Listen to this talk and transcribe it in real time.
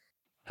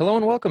Hello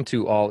and welcome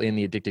to All in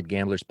the Addicted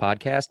Gamblers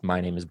podcast.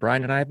 My name is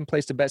Brian and I haven't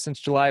placed a bet since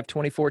July of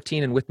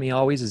 2014. And with me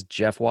always is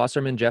Jeff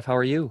Wasserman. Jeff, how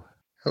are you?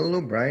 Hello,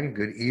 Brian.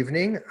 Good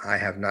evening. I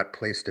have not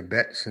placed a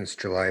bet since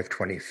July of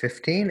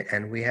 2015,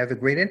 and we have a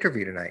great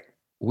interview tonight.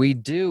 We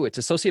do. It's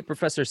Associate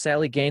Professor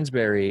Sally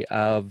Gainsbury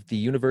of the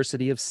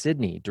University of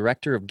Sydney,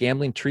 Director of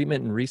Gambling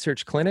Treatment and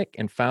Research Clinic,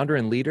 and founder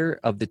and leader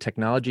of the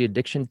Technology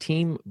Addiction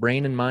Team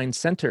Brain and Mind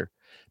Center.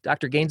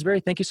 Dr.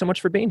 Gainsbury, thank you so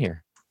much for being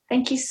here.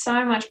 Thank you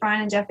so much,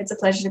 Brian and Jeff. It's a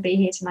pleasure to be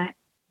here tonight.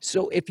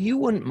 So if you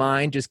wouldn't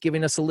mind just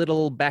giving us a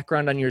little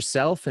background on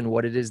yourself and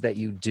what it is that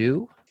you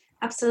do.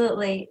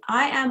 Absolutely.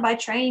 I am by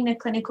training a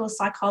clinical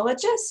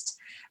psychologist,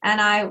 and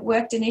I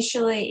worked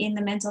initially in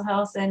the mental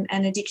health and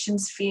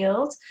addictions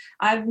field.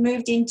 I've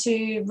moved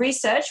into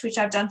research, which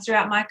I've done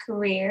throughout my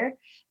career,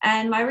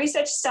 and my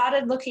research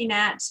started looking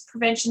at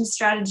prevention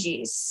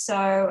strategies.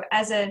 So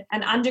as an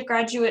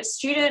undergraduate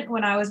student,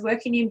 when I was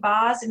working in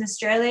bars in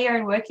Australia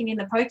and working in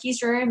the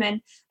pokies room and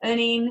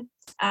earning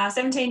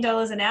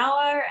 $17 an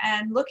hour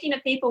and looking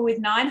at people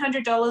with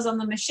 $900 on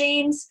the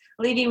machines,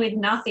 leaving with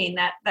nothing,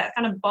 that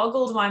kind of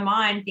boggled my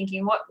mind,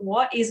 thinking,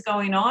 what is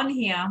going on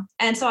here?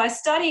 And so I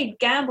studied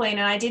gambling,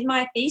 and I did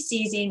my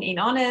theses in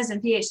honors and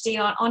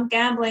PhD on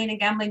gambling and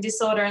gambling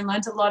disorder, and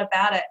learned a lot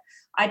about it.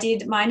 I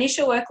did my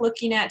initial work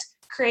looking at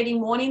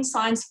creating warning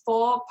signs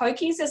for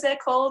pokies, as they're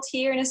called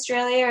here in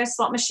Australia,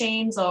 slot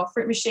machines or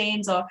fruit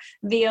machines or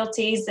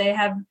VLTs. They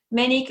have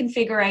many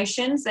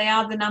configurations. They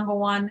are the number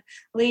one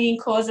leading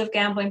cause of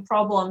gambling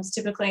problems,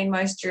 typically in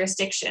most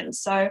jurisdictions.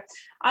 So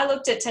I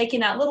looked at taking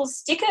that little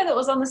sticker that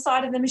was on the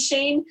side of the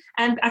machine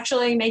and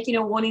actually making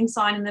a warning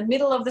sign in the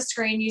middle of the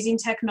screen using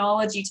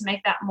technology to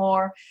make that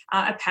more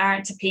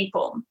apparent to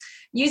people.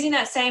 Using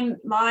that same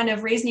line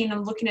of reasoning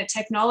and looking at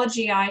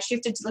technology, I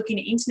shifted to looking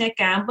at internet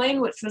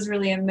gambling, which was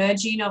really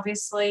emerging,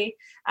 obviously,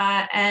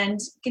 and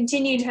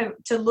continued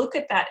to look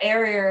at that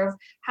area of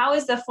how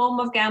is the form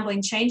of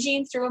gambling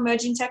changing through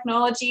emerging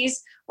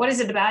technologies. What is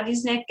it about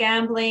internet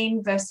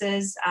gambling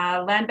versus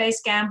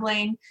land-based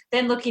gambling?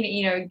 Then looking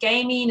at,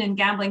 gaming and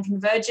gambling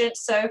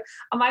convergence. So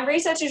my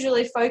research is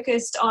really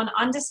focused on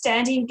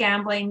understanding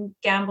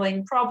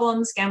gambling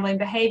problems, gambling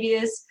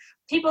behaviors,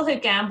 people who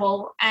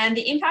gamble, and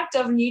the impact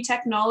of new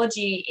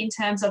technology in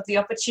terms of the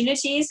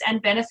opportunities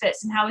and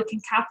benefits and how we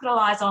can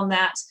capitalize on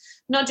that,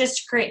 not just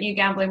to create new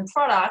gambling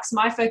products.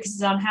 My focus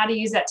is on how to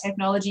use that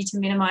technology to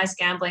minimize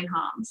gambling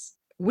harms.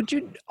 Would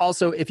you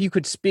also, if you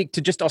could speak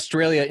to just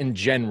Australia in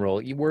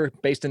general, we're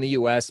based in the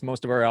U.S.,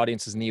 most of our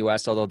audience is in the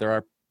U.S., although there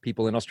are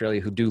people in Australia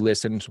who do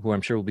listen, who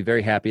I'm sure will be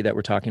very happy that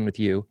we're talking with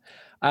you.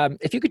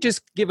 If you could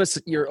just give us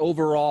your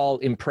overall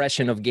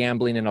impression of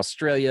gambling in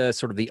Australia,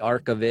 sort of the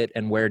arc of it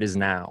and where it is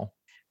now.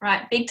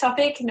 Right, big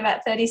topic in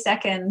about 30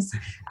 seconds.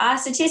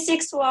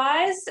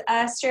 Statistics-wise,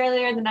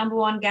 Australia are the number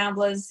one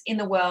gamblers in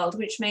the world,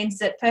 which means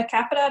that per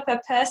capita, per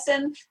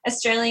person,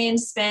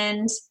 Australians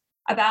spend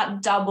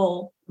about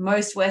double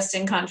most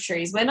Western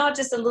countries. We're not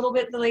just a little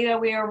bit the leader,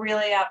 we are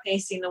really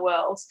outpacing the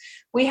world.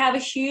 We have a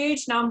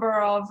huge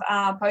number of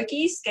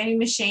pokies, gaming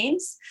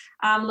machines,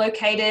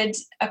 located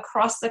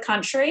across the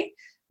country.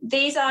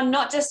 These are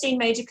not just in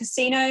major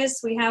casinos.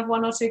 We have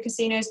 1 or 2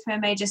 casinos per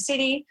major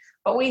city,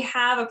 but we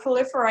have a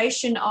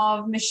proliferation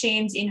of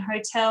machines in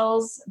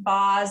hotels,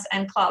 bars,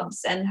 and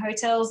clubs. And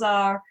hotels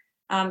are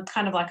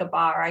kind of like a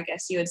bar, I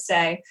guess you would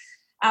say.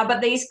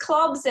 But these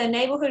clubs, they're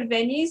neighborhood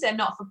venues, they're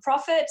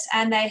not-for-profit,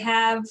 and they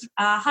have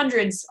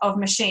hundreds of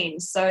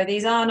machines. So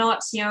these are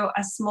not,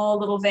 a small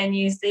little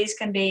venues. These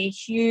can be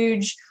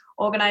huge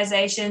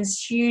organizations,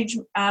 huge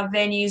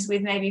venues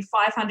with maybe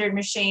 500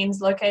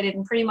 machines located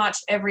in pretty much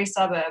every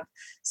suburb.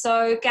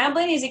 So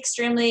gambling is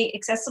extremely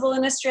accessible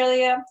in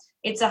Australia.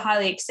 It's a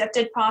highly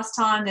accepted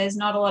pastime. There's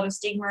not a lot of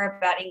stigma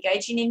about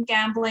engaging in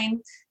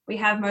gambling. We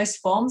have most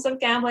forms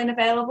of gambling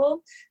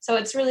available. So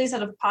it's really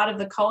sort of part of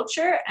the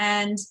culture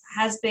and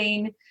has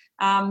been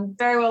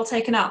very well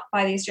taken up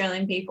by the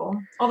Australian people.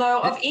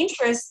 Although of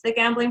interest, the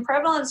gambling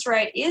prevalence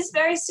rate is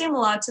very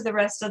similar to the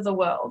rest of the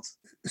world.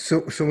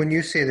 So when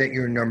you say that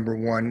you're number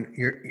one,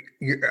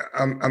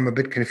 I'm a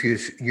bit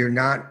confused. You're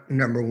not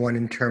number one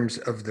in terms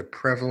of the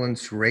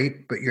prevalence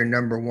rate, but you're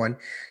number one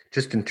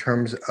just in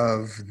terms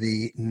of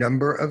the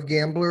number of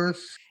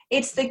gamblers?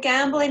 It's the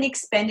gambling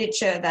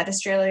expenditure that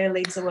Australia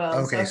leads the world.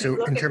 Okay,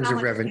 so in terms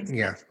of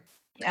revenue,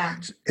 yeah.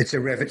 It's a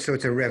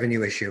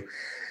revenue issue.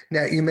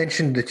 Now, you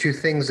mentioned the two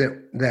things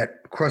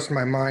that crossed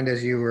my mind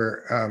as you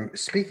were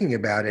speaking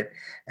about it,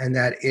 and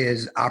that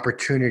is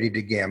opportunity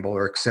to gamble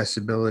or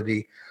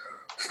accessibility,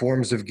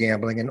 forms of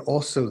gambling, and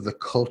also the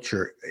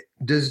culture.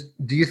 Do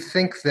you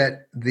think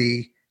that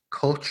the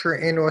culture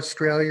in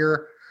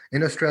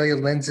Australia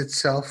lends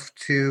itself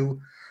to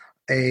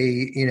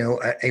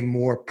a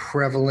more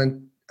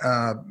prevalent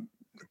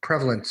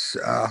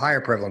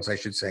higher prevalence, I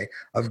should say,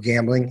 of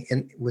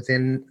gambling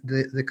within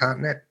the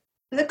continent?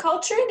 The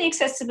culture and the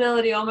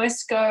accessibility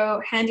almost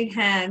go hand in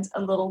hand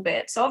a little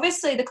bit. So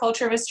obviously the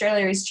culture of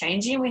Australia is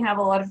changing. We have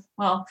a lot of,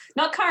 well,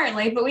 not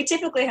currently, but we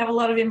typically have a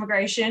lot of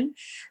immigration,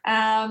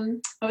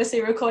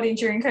 obviously recording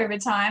during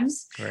COVID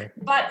times. Right.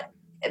 But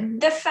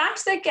The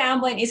fact that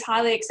gambling is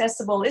highly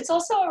accessible, it's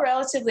also a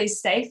relatively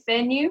safe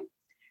venue.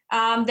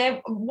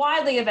 They're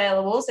widely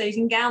available, so you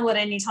can gamble at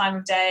any time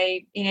of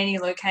day in any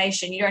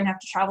location. You don't have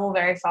to travel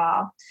very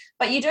far.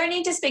 But you don't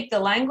need to speak the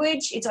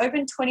language. It's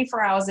open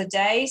 24 hours a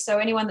day, so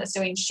anyone that's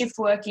doing shift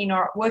working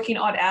or working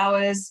odd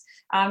hours,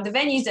 the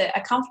venues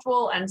are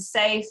comfortable and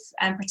safe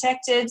and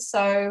protected.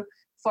 So,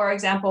 for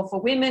example,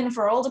 for women,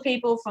 for older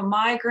people, for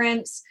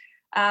migrants,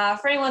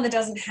 for anyone that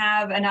doesn't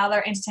have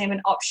another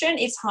entertainment option,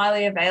 it's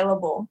highly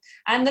available.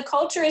 And the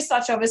culture is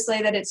such,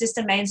 obviously, that it's just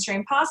a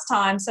mainstream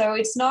pastime. So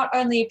it's not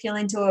only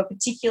appealing to a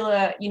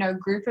particular,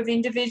 group of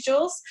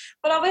individuals,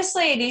 but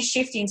obviously it is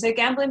shifting. So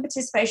gambling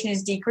participation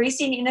is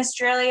decreasing in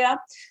Australia.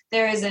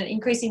 There is an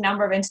increasing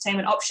number of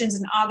entertainment options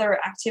and other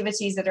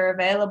activities that are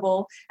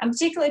available. And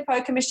particularly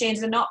poker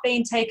machines are not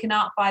being taken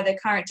up by the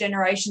current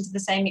generation to the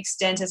same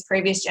extent as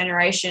previous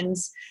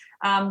generations.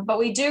 But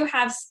we do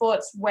have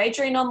sports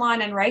wagering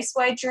online and race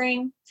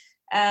wagering.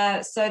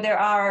 So there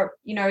are,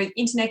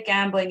 internet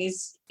gambling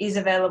is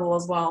available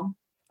as well.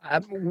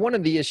 One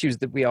of the issues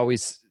that we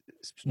always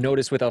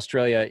notice with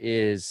Australia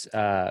is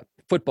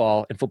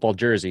football and football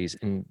jerseys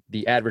and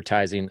the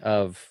advertising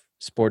of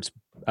sports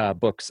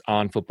books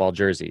on football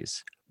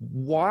jerseys.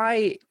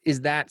 Why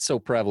is that so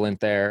prevalent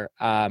there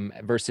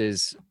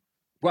versus,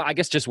 well, I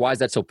guess just why is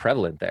that so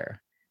prevalent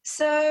there?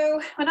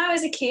 So when I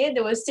was a kid,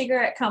 there was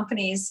cigarette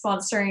companies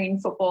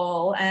sponsoring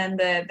football, and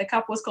the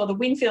cup was called the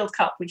Winfield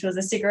Cup, which was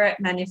a cigarette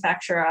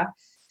manufacturer.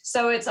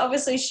 So it's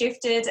obviously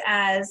shifted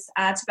as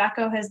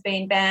tobacco has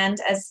been banned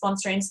as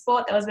sponsoring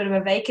sport. There was a bit of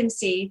a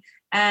vacancy,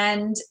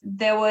 and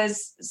there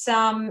was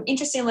some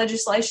interesting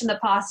legislation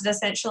that passed that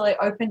essentially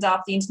opened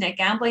up the internet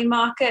gambling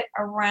market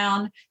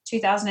around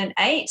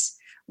 2008.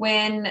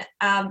 When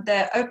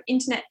the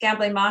internet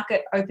gambling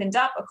market opened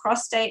up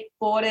across state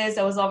borders,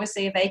 there was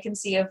obviously a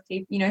vacancy of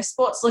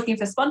sports looking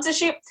for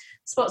sponsorship,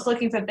 sports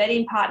looking for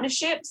betting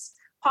partnerships.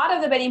 Part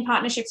of the betting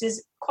partnerships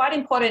is quite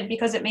important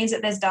because it means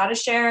that there's data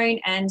sharing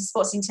and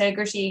sports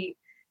integrity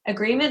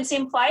agreements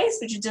in place,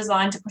 which are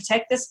designed to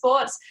protect the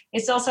sports.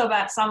 It's also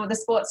about some of the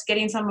sports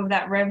getting some of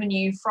that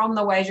revenue from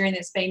the wagering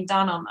that's being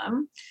done on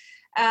them.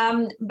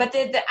 But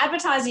the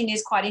advertising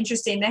is quite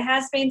interesting. There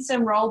has been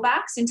some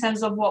rollbacks in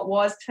terms of what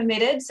was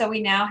permitted. So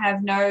we now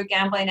have no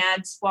gambling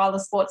ads while the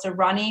sports are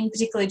running,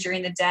 particularly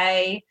during the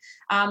day.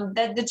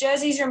 The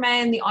jerseys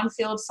remain, the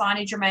on-field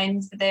signage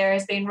remains, but there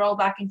has been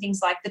rollback in things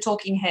like the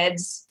talking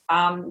heads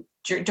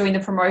doing the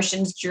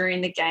promotions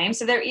during the game.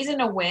 So there is an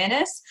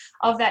awareness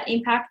of that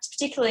impact,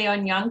 particularly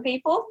on young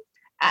people.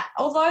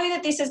 Although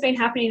that this has been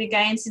happening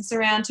again since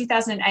around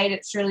 2008,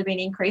 it's really been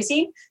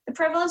increasing. The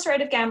prevalence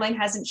rate of gambling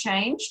hasn't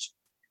changed.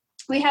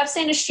 We have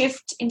seen a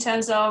shift in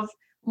terms of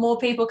more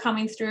people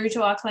coming through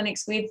to our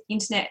clinics with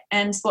internet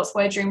and sports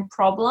wagering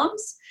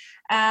problems,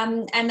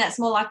 and that's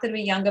more likely to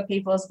be younger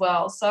people as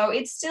well. So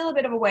it's still a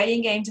bit of a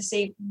waiting game to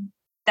see.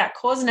 That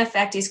cause and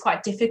effect is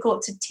quite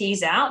difficult to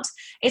tease out.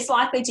 It's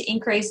likely to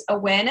increase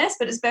awareness,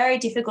 but it's very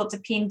difficult to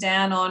pin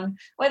down on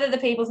whether the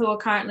people who are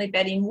currently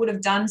betting would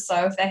have done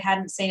so if they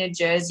hadn't seen a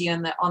jersey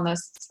on the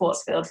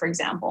sports field, for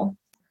example.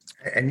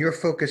 And your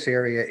focus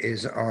area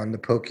is on the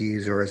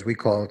pokies, or as we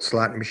call it,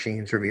 slot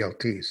machines or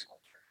VLTs.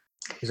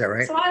 Is that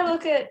right? So I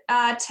look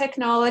at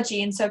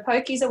technology, and so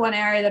pokies are one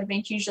area that have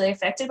been hugely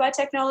affected by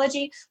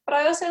technology, but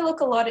I also look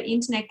a lot at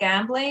internet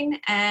gambling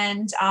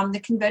and the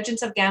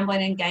convergence of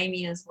gambling and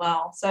gaming as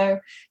well. So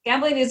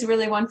gambling is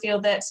really one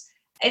field that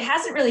it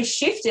hasn't really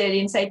shifted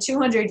in, say,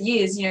 200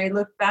 years.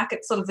 Look back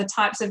at sort of the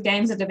types of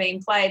games that are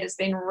being played, it's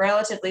been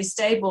relatively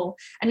stable.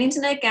 And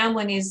internet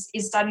gambling is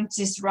starting to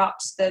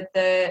disrupt,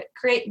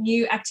 create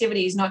new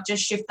activities, not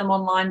just shift them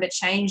online, but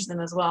change them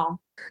as well.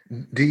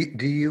 Do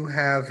you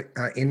have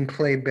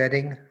in-play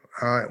betting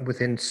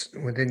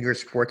within your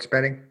sports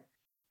betting?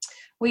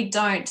 We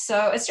don't. So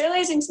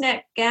Australia's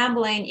internet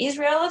gambling is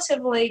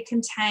relatively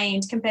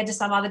contained compared to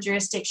some other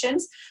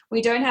jurisdictions.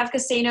 We don't have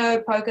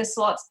casino, poker,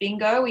 slots,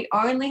 bingo. We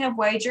only have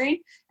wagering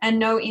and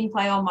no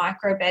in-play or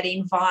micro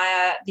betting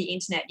via the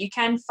internet. You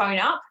can phone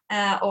up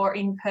or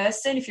in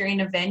person. If you're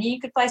in a venue,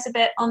 you could place a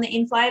bet on the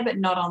in-play, but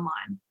not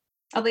online,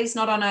 at least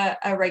not on a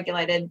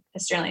regulated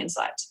Australian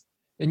site.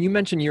 And you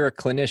mentioned you're a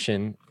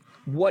clinician.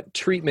 What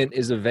treatment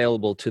is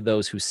available to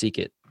those who seek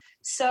it?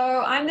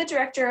 So I'm the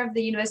director of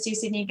the University of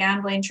Sydney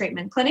Gambling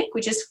Treatment Clinic,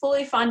 which is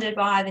fully funded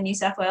by the New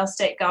South Wales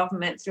state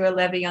government through a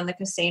levy on the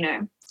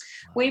casino.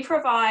 We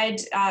provide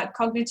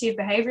cognitive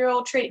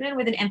behavioural treatment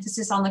with an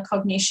emphasis on the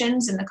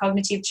cognitions and the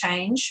cognitive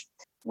change.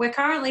 We're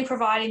currently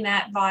providing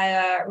that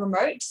via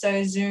remote,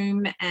 so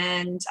Zoom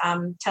and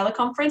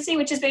teleconferencing,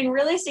 which has been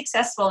really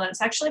successful. And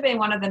it's actually been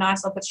one of the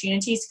nice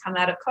opportunities to come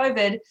out of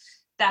COVID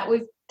that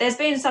there's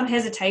been some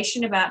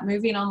hesitation about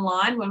moving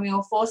online when we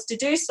were forced to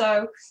do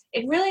so.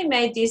 It really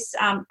made this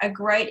a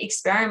great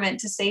experiment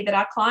to see that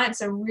our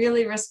clients are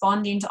really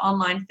responding to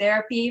online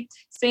therapy.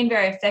 It's been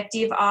very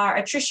effective. Our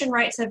attrition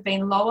rates have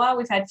been lower.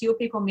 We've had fewer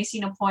people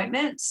missing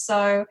appointments.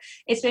 So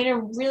it's been a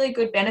really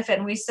good benefit,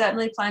 and we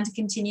certainly plan to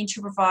continue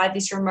to provide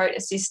this remote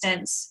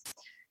assistance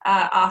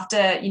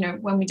after,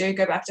 when we do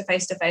go back to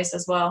face-to-face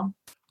as well.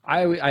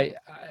 I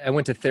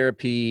went to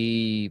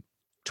therapy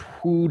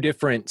 2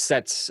 different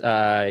sets.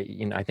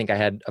 I think I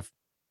had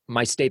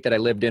my state that I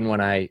lived in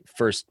when I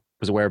first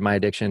was aware of my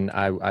addiction.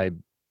 I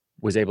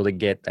was able to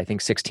get, I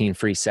think, 16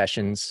 free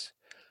sessions.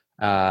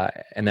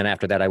 And then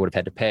after that, I would have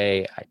had to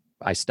pay.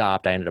 I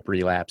stopped. I ended up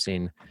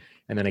relapsing.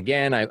 And then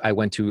again, I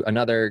went to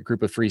another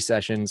group of free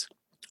sessions.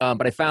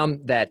 But I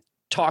found that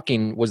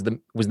talking was the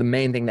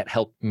main thing that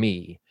helped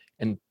me.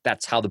 And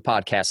that's how the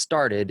podcast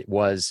started,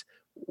 was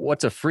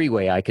what's a free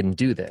way I can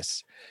do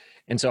this?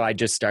 And so I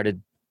just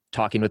started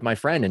talking with my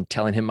friend and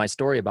telling him my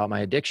story about my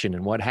addiction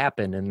and what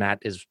happened. And that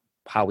is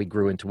how we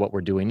grew into what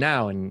we're doing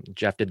now. And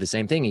Jeff did the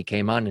same thing. He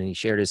came on and he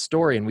shared his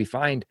story, and we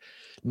find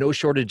no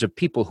shortage of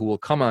people who will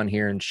come on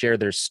here and share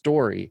their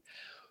story.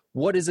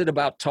 What is it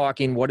about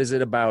talking? What is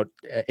it about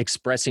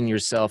expressing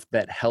yourself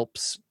that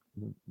helps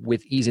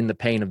with easing the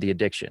pain of the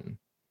addiction?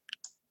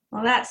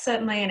 Well, that's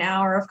certainly an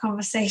hour of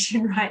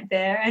conversation right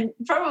there, and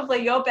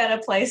probably you're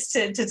better placed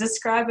to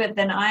describe it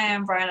than I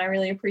am, Brian. I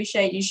really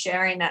appreciate you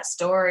sharing that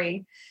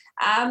story.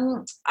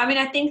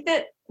 I think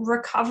that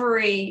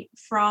recovery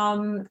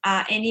from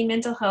any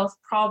mental health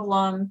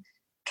problem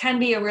can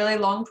be a really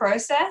long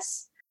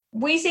process.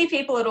 We see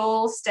people at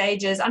all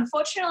stages.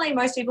 Unfortunately,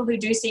 most people who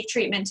do seek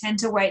treatment tend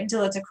to wait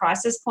until it's a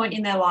crisis point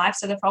in their life,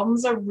 so the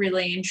problems are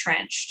really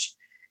entrenched.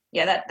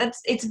 Yeah,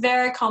 it's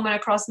very common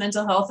across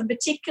mental health, and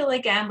particularly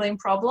gambling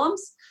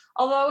problems.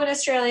 Although in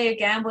Australia,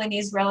 gambling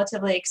is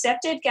relatively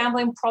accepted,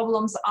 gambling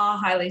problems are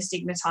highly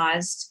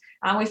stigmatized.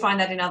 We find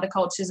that in other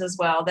cultures as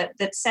well,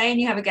 that saying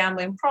you have a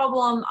gambling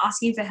problem,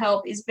 asking for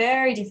help is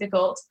very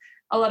difficult.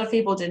 A lot of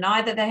people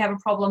deny that they have a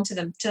problem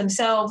to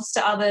themselves,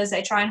 to others.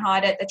 They try and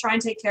hide it. They try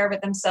and take care of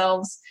it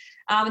themselves.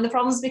 And the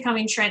problems become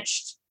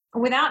entrenched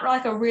without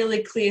like a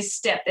really clear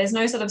step. There's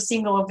no sort of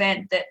single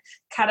event that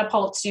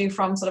catapults you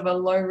from sort of a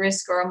low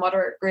risk or a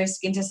moderate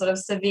risk into sort of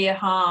severe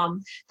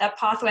harm. That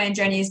pathway and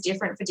journey is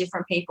different for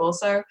different people.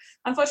 So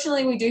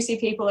unfortunately, we do see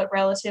people at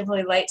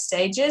relatively late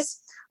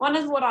stages. One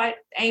of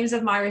aims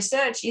of my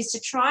research is to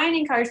try and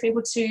encourage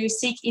people to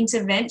seek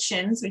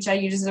interventions, which I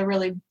use as a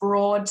really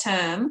broad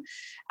term,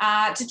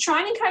 to try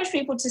and encourage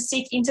people to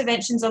seek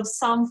interventions of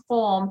some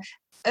form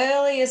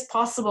early as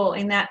possible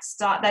in that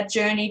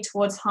journey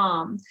towards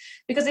harm.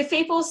 Because if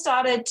people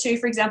started to,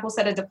 for example,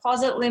 set a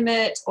deposit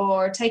limit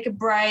or take a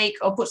break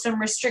or put some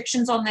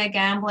restrictions on their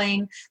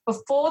gambling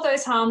before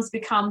those harms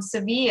become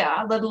severe,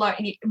 let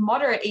alone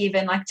moderate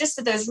even, like just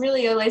at those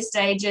really early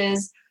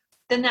stages,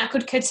 then that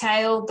could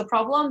curtail the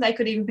problem. They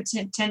could even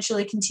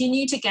potentially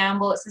continue to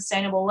gamble at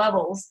sustainable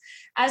levels.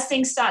 As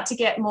things start to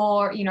get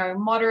more,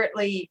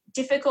 moderately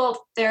difficult,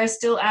 there are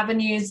still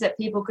avenues that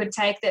people could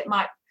take that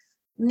might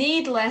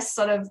need less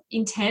sort of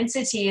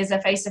intensity as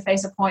a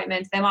face-to-face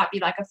appointment. There might be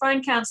like a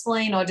phone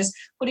counseling, or just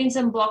putting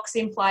some blocks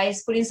in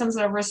place, putting some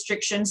sort of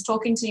restrictions,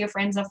 talking to your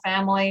friends or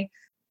family.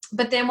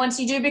 But then once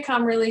you do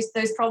become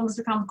those problems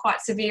become quite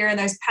severe and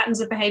those patterns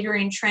of behavior are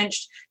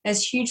entrenched,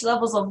 there's huge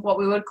levels of what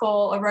we would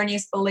call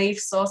erroneous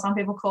beliefs, or some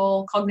people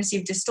call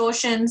cognitive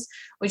distortions,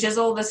 which is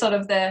all the sort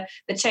of the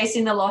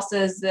chasing the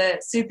losses,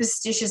 the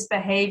superstitious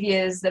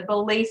behaviors, the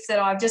belief that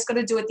I've just got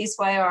to do it this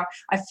way, or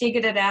I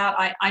figured it out,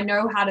 I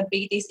know how to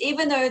beat this,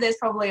 even though there's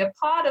probably a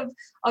part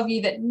of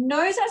you that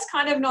knows that's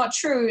kind of not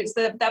true. It's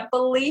that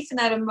belief and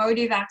that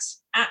emotive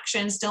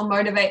action still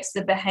motivates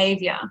the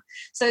behavior.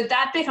 So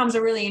that becomes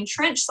a really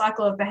entrenched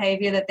cycle of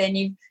behavior that then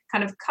you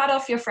kind of cut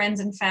off your friends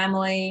and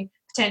family.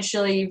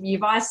 Potentially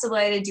you've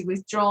isolated, you've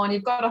withdrawn,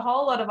 you've got a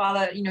whole lot of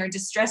other,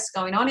 distress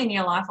going on in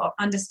your life,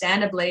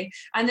 understandably.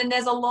 And then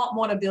there's a lot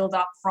more to build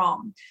up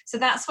from. So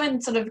that's when,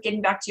 sort of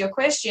getting back to your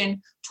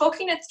question,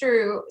 talking it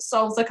through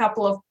solves a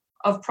couple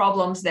of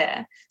problems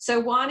there. So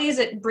one is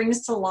it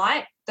brings to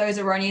light those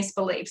erroneous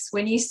beliefs.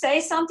 When you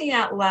say something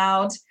out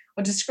loud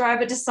or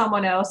describe it to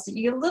someone else that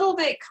you a little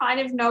bit kind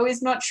of know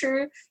is not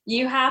true,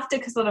 you have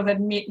to sort of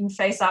admit and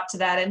face up to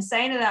that. And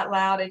saying it out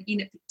loud,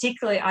 and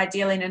particularly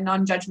ideally in a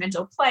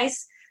non-judgmental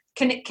place,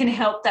 can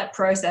help that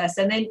process.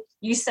 And then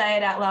you say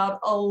it out loud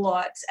a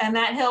lot, and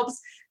that helps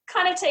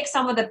kind of take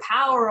some of the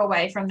power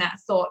away from that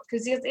thought.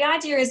 Because the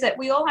idea is that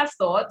we all have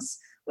thoughts.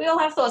 We all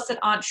have thoughts that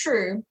aren't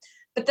true.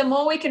 But the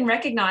more we can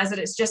recognize that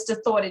it's just a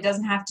thought, it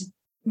doesn't have to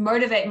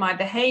motivate my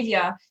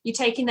behavior, you're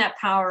taking that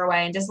power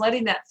away and just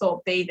letting that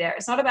thought be there.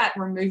 It's not about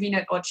removing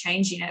it or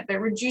changing it,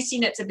 but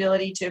reducing its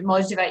ability to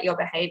motivate your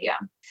behavior.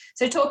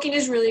 So talking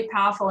is really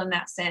powerful in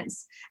that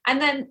sense. And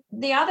then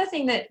the other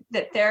thing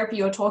that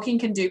therapy or talking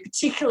can do,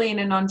 particularly in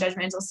a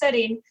non-judgmental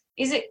setting,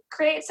 is it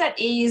creates that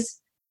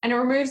ease and it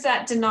removes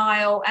that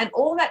denial and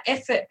all that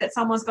effort that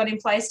someone's got in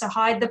place to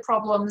hide the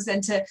problems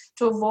and to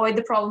avoid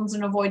the problems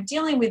and avoid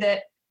dealing with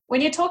it.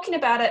 When you're talking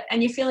about it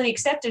and you're feeling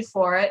accepted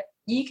for it,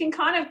 you can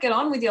kind of get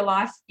on with your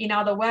life in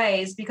other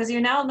ways, because you're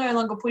now no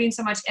longer putting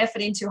so much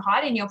effort into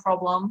hiding your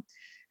problem,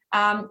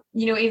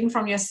 even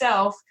from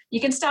yourself. You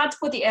can start to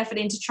put the effort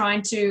into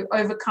trying to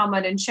overcome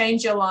it and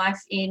change your life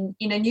in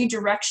a new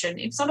direction.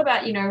 It's not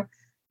about,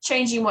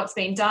 changing what's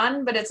been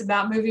done, but it's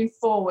about moving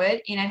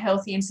forward in a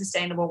healthy and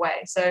sustainable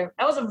way. So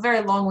that was a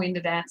very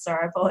long-winded answer.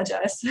 I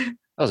apologize. That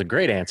was a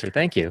great answer.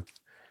 Thank you.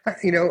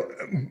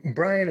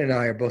 Brian and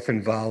I are both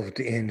involved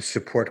in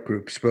support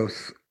groups,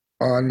 both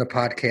on the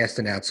podcast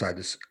and outside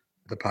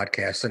the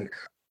podcast. And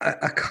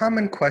a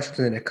common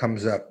question that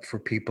comes up for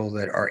people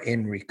that are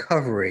in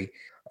recovery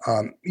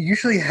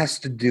usually has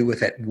to do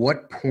with at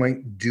what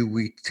point do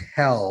we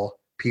tell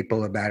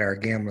people about our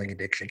gambling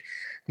addiction?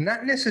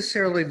 Not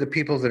necessarily the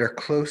people that are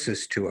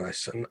closest to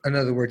us. In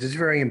other words, it's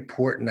very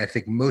important. I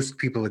think most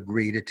people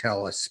agree to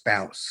tell a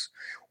spouse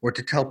or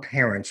to tell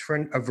parents for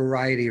a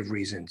variety of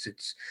reasons.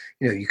 It's,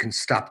 you can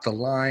stop the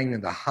lying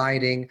and the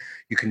hiding.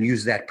 You can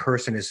use that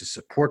person as a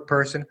support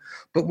person.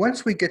 But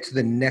once we get to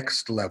the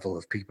next level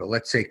of people,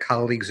 let's say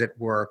colleagues at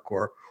work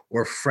or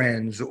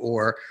friends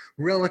or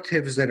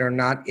relatives that are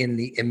not in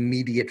the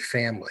immediate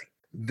family,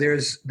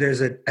 there's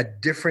a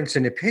difference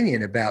in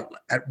opinion about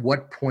at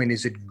what point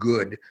is it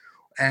good.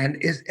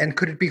 And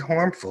could it be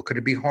harmful? Could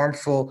it be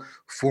harmful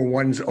for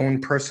one's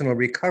own personal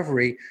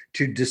recovery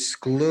to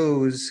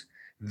disclose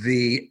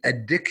the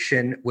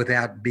addiction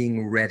without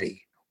being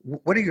ready?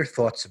 What are your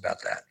thoughts about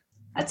that?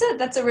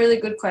 That's a really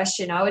good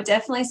question. I would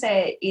definitely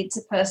say it's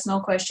a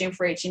personal question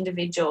for each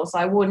individual, so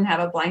I wouldn't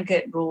have a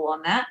blanket rule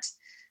on that.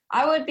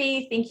 I would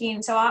be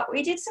thinking,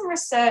 we did some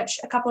research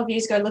a couple of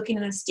years ago looking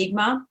at the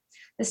stigma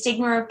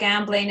of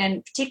gambling,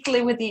 and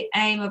particularly with the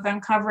aim of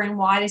uncovering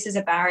why this is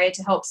a barrier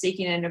to help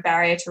seeking and a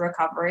barrier to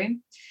recovery.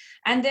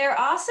 And there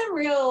are some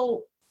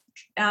real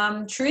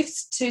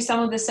truths to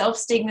some of the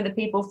self-stigma that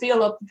people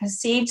feel, or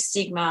perceived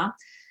stigma,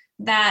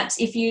 that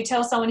if you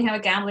tell someone you have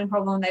a gambling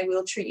problem, they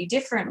will treat you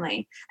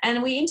differently.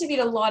 And we interviewed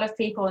a lot of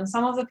people, and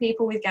some of the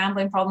people with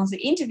gambling problems we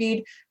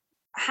interviewed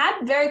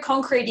had very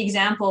concrete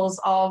examples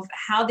of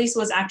how this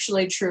was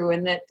actually true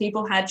and that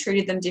people had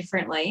treated them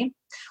differently.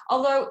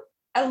 Although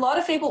a lot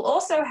of people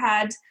also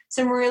had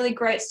some really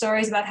great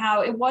stories about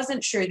how it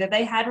wasn't true, that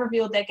they had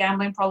revealed their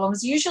gambling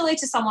problems, usually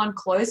to someone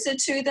closer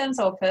to them,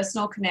 so a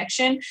personal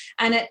connection,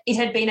 and it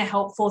had been a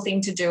helpful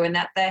thing to do, and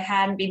that they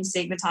hadn't been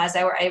stigmatized.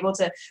 They were able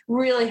to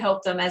really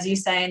help them, as you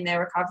say, in their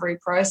recovery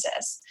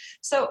process.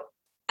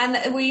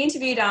 And we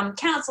interviewed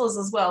counselors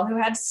as well who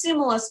had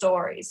similar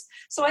stories.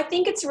 So I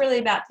think it's really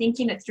about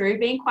thinking it through,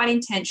 being quite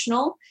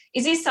intentional.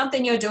 Is this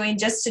something you're doing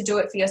just to do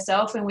it for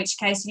yourself, in which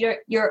case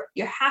you're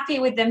happy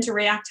with them to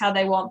react how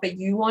they want, but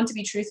you want to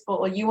be truthful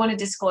or you want to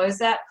disclose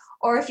that?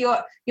 Or if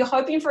you're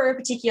hoping for a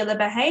particular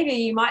behavior,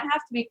 you might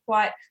have to be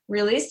quite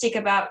realistic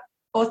about,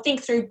 or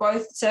think through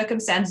both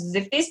circumstances.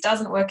 If this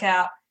doesn't work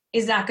out,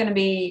 is that going to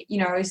be,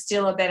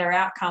 still a better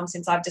outcome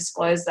since I've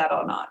disclosed that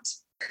or not?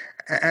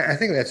 I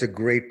think that's a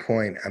great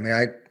point. I mean,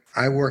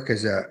 I work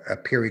as a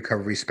peer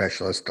recovery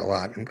specialist a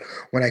lot. And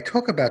when I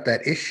talk about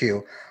that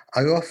issue,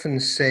 I often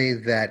say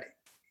that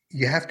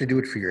you have to do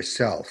it for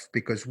yourself,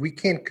 because we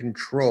can't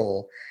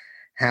control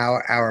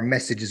how our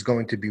message is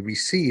going to be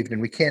received,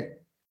 and we can't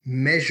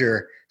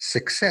measure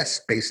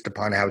success based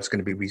upon how it's going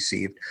to be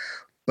received,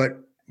 but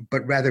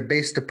rather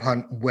based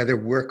upon whether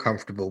we're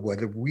comfortable,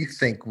 whether we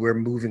think we're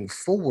moving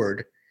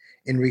forward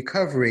in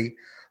recovery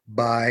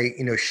by,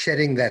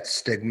 shedding that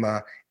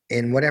stigma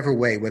in whatever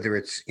way, whether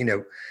it's,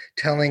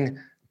 telling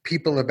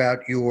people about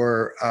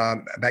your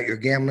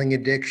gambling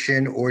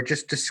addiction, or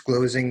just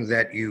disclosing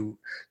that you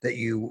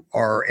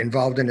are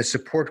involved in a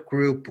support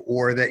group,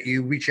 or that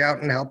you reach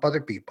out and help other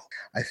people.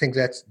 I think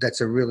that's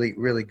a really,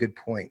 really good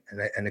point,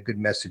 and a good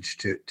message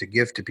to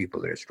give to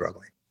people that are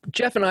struggling.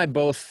 Jeff and I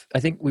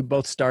think we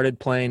both started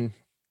playing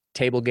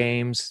table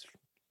games,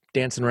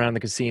 dancing around the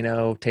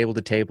casino, table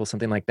to table,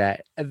 something like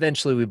that.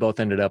 Eventually we both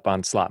ended up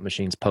on slot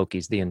machines,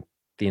 pokies,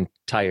 the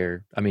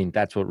entire,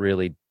 that's what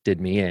really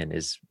did me in,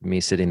 is me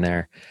sitting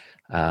there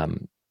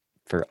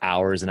for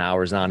hours and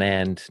hours on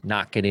end,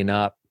 not getting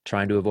up,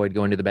 trying to avoid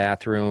going to the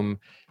bathroom,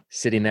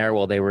 sitting there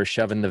while they were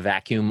shoving the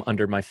vacuum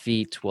under my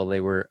feet while they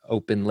were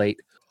open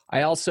late.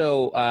 I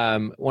also,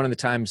 one of the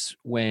times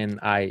when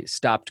I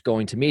stopped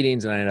going to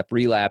meetings and I ended up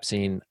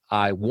relapsing,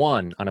 I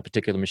won on a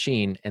particular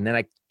machine. And then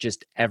I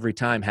just every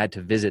time had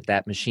to visit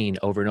that machine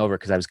over and over,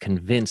 because I was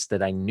convinced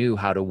that I knew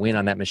how to win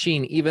on that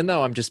machine, even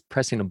though I'm just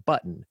pressing a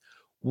button.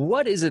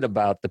 What is it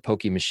about the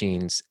pokey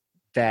machines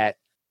that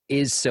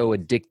is so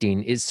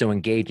addicting, is so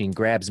engaging,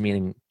 grabs me,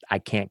 and I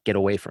can't get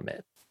away from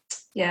it?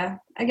 Yeah,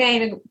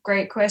 again, a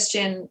great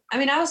question. I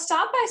will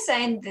start by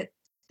saying that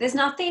there's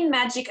nothing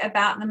magic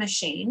about the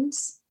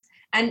machines,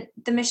 and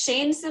the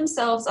machines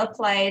themselves are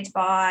played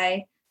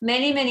by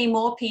many, many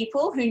more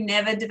people who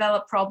never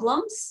develop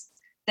problems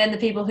than the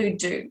people who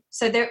do.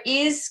 So there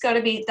is got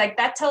to be,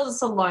 that tells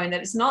us alone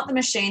that it's not the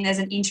machine, there's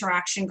an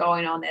interaction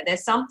going on there.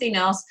 There's something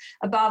else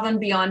above and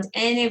beyond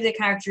any of the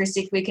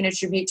characteristics we can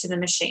attribute to the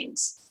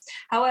machines.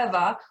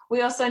 However,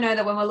 we also know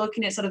that when we're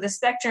looking at sort of the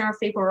spectrum of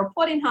people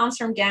reporting harms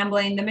from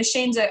gambling, the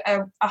machines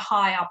are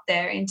high up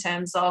there in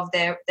terms of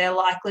their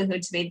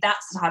likelihood to be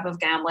that's the type of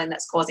gambling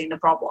that's causing the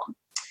problem.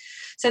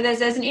 So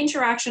there's an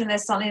interaction and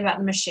there's something about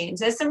the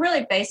machines. There's some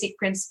really basic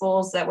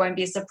principles that won't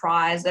be a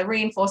surprise. The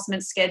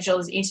reinforcement schedule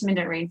is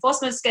intermittent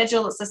reinforcement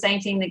schedule. It's the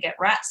same thing that get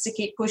rats to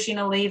keep pushing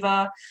a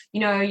lever.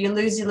 You know, you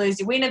lose,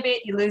 you win a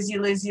bit, you lose,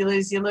 you lose, and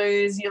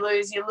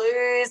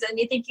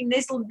you're thinking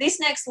this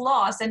next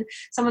loss. And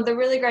some of the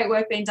really great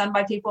work being done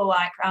by people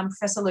like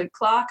Professor Luke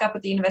Clark up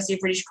at the University of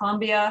British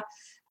Columbia,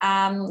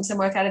 some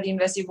work out of the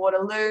University of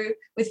Waterloo,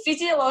 with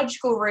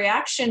physiological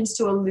reactions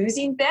to a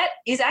losing bet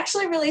is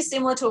actually really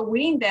similar to a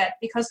winning bet,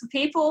 because for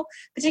people,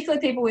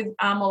 particularly people with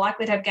more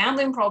likely to have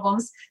gambling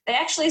problems, they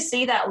actually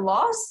see that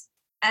loss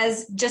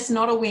as just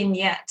not a win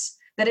yet,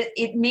 that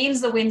it means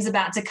the win's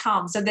about to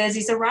come. So there's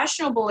this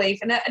irrational belief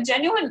and a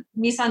genuine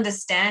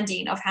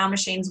misunderstanding of how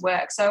machines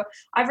work. So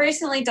I've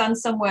recently done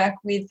some work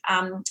with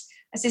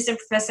Assistant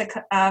Professor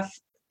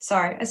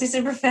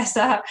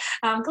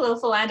Khalil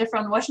Philander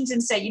from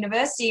Washington State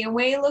University, and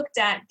we looked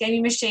at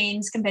gaming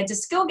machines compared to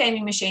skill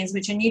gaming machines,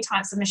 which are new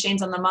types of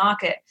machines on the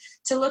market,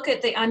 to look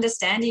at the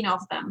understanding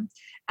of them.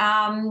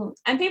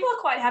 And people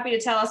are quite happy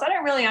to tell us, I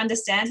don't really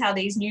understand how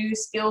these new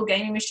skill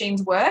gaming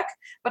machines work,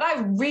 but I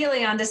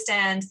really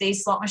understand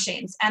these slot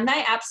machines. And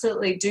they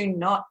absolutely do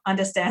not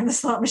understand the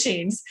slot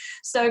machines.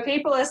 So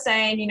people are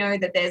saying, you know,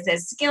 that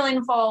there's skill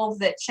involved,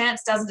 that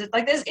chance doesn't,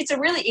 it's a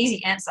really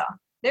easy answer.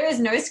 There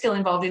is no skill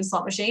involved in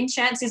slot machine.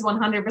 Chance is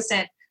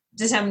 100%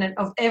 determinant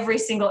of every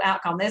single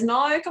outcome. There's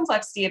no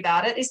complexity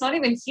about it. It's not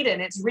even hidden.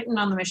 It's written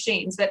on the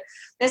machines. But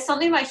there's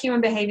something about human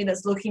behavior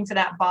that's looking for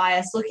that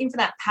bias, looking for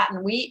that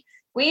pattern. We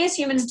as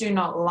humans do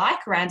not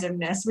like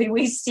randomness.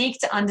 We seek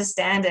to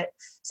understand it.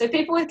 So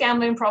people with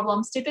gambling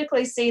problems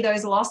typically see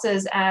those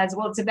losses as,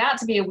 well, it's about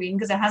to be a win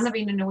because it hasn't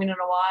been a win in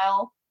a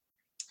while.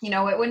 You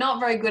know, we're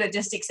not very good at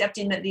just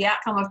accepting that the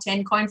outcome of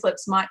 10 coin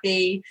flips might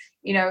be,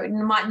 you know,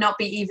 might not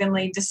be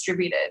evenly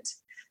distributed.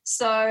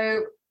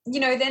 So, you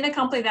know, then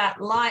accompany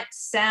that light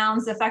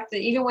sounds, the fact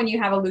that even when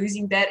you have a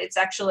losing bet, it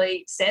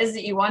actually says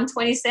that you won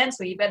 20 cents,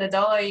 or you bet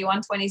 $1, you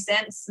won 20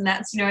 cents. And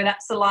that's, you know,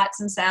 that's the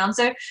lights and sounds.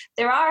 So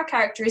there are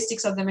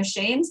characteristics of the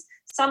machines.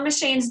 Some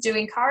machines do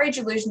encourage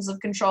illusions of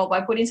control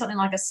by putting something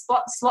like a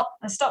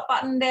stop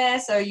button there.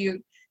 So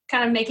you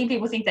kind of making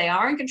people think they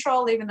are in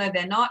control even though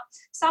they're not.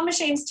 Some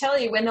machines tell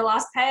you when the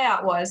last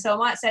payout was. So I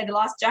might say the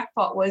last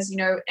jackpot was, you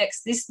know,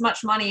 X this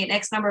much money in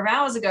X number of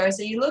hours ago.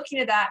 So you're looking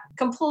at that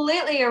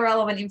completely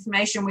irrelevant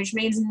information, which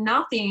means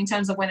nothing in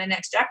terms of when the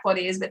next jackpot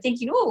is, but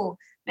thinking, oh,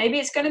 maybe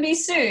it's going to be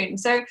soon.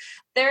 So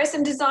there are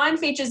some design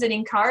features that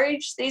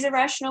encourage these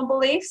irrational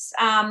beliefs.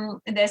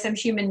 And there's some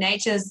human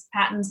nature's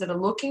patterns that are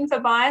looking for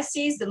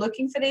biases, that are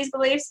looking for these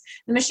beliefs.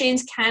 The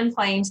machines can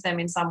play into them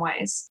in some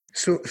ways.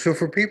 So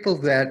for people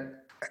that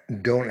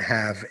don't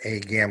have a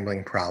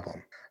gambling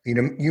problem, you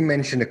know, you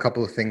mentioned a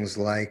couple of things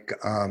like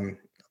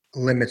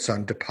limits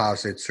on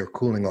deposits or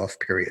cooling off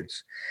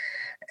periods.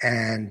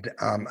 And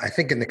I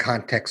think in the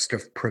context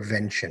of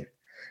prevention,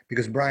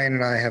 because Brian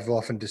and I have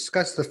often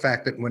discussed the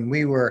fact that when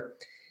we were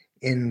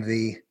in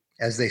the,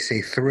 as they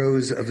say,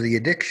 throes of the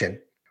addiction,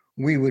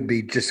 we would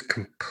be just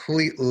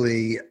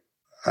completely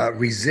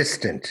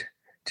resistant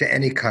to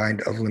any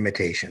kind of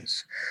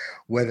limitations.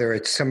 Whether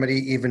it's somebody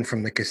even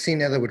from the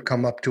casino that would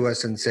come up to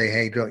us and say,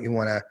 hey, don't you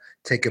want to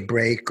take a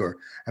break? Or,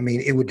 I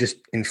mean, it would just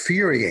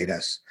infuriate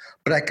us.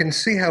 But I can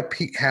see how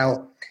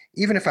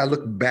even if I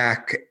look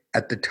back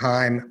at the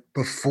time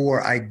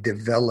before I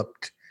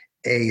developed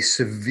a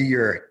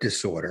severe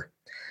disorder,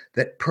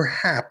 that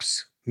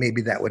perhaps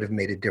maybe that would have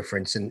made a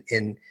difference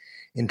in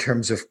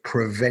terms of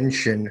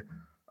prevention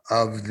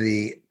of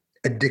the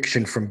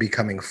addiction from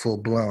becoming full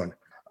blown.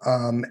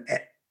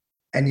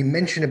 And you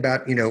mentioned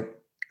about, you know,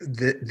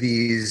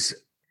 these,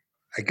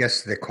 I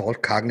guess they're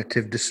called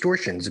cognitive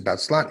distortions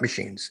about slot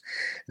machines,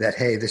 that,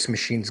 hey, this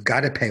machine's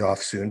got to pay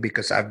off soon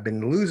because I've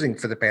been losing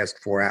for the past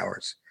 4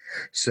 hours.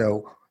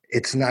 So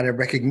it's not a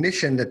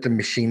recognition that the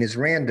machine is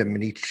random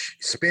and each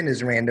spin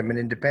is random and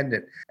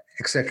independent,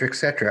 et cetera, et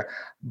cetera.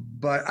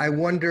 But I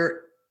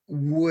wonder,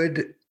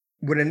 would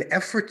an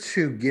effort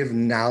to give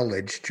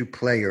knowledge to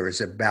players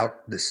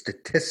about the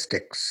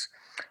statistics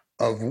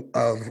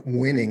of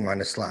winning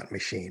on a slot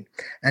machine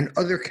and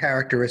other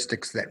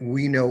characteristics that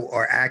we know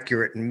are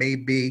accurate and may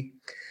be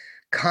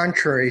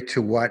contrary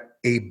to what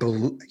a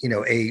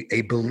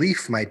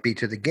belief might be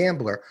to the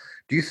gambler,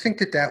 do you think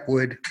that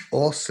would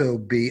also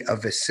be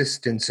of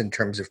assistance in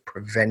terms of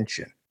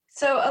prevention?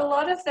 So a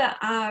lot of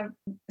the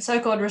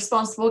so-called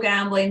responsible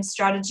gambling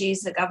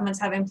strategies that governments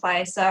have in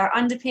place are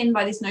underpinned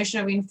by this notion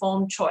of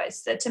informed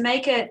choice, that to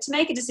make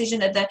a decision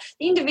that the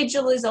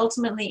individual is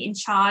ultimately in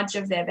charge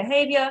of their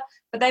behavior,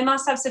 but they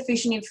must have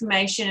sufficient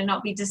information and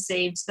not be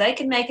deceived so they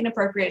can make an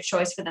appropriate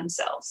choice for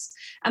themselves.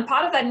 And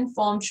part of that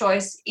informed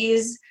choice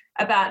is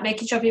about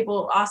making sure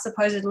people are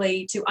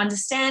supposedly to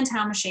understand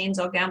how machines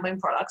or gambling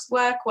products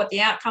work, what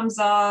the outcomes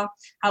are,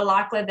 how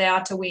likely they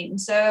are to win.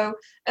 So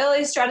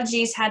earlier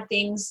strategies had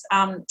things,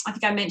 I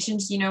think I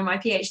mentioned, you know, my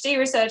PhD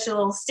research, a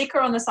little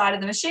sticker on the side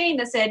of the machine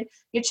that said,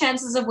 your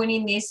chances of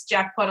winning this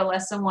jackpot are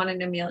less than 1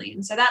 in a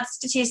million. So that's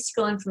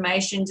statistical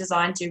information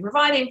designed to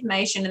provide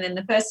information, and then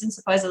the person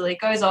supposedly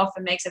goes off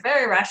and makes a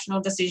very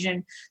rational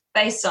decision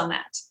based on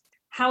that.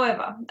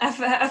 However,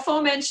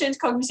 aforementioned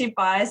cognitive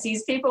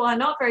biases, people are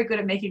not very good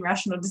at making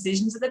rational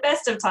decisions at the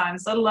best of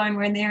times, let alone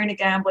when they're in a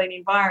gambling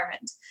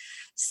environment.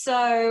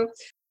 So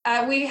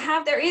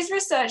there is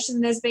research,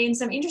 and there's been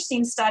some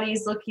interesting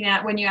studies looking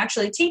at when you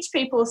actually teach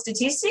people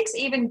statistics,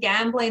 even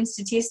gambling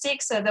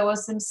statistics. So there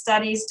was some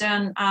studies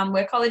done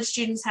where college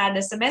students had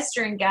a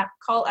semester in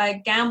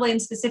gambling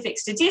specific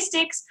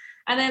statistics,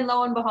 and then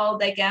lo and behold,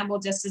 they gamble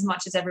just as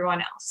much as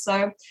everyone else.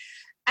 So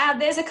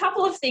there's a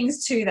couple of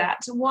things to that.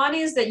 One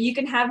is that you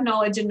can have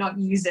knowledge and not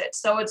use it.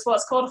 So it's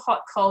what's called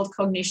hot, cold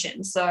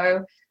cognition.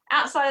 So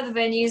outside of the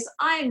venues,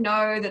 I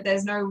know that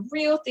there's no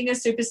real thing of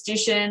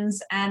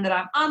superstitions and that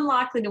I'm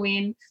unlikely to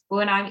win. But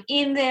when I'm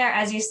in there,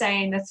 as you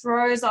say, in the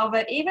throes of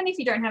it, even if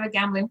you don't have a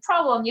gambling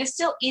problem, you're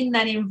still in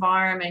that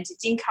environment.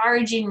 It's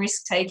encouraging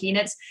risk-taking.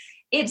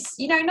 It's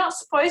not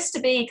supposed to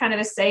be kind of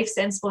a safe,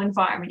 sensible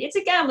environment. It's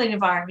a gambling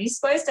environment. You're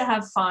supposed to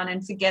have fun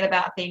and forget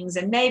about things,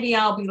 and maybe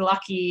I'll be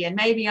lucky and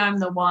maybe I'm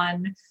the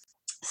one.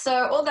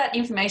 So all that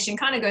information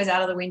kind of goes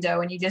out of the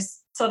window and you just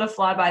sort of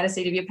fly by the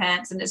seat of your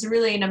pants, and it's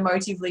really an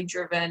emotively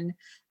driven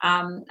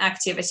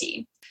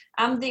activity.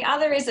 The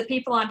other is that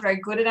people aren't very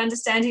good at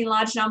understanding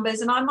large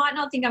numbers, and I might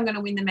not think I'm going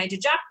to win the major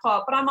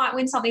jackpot, but I might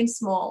win something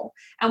small.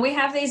 And we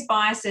have these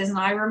biases, and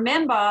I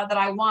remember that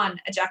I won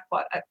a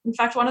jackpot. In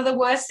fact, one of the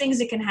worst things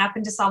that can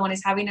happen to someone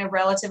is having a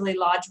relatively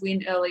large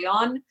win early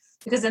on,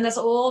 because then that's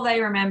all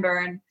they remember.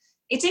 And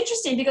it's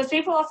interesting because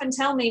people often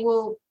tell me,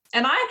 well,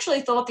 and I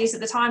actually thought this at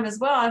the time as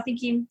well, I'm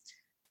thinking,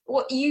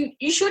 well,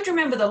 you should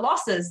remember the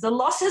losses. The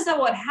losses are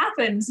what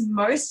happens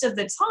most of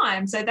the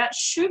time. So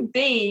that's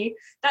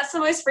the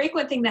most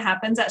frequent thing that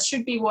happens. That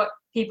should be what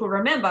people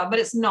remember, but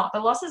it's not. The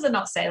losses are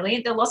not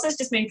salient. The losses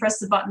just mean press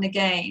the button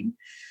again.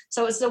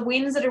 So it's the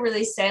wins that are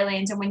really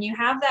salient. And when you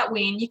have that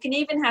win, you can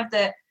even have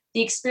the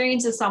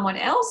experience of someone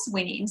else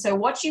winning. So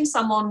watching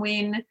someone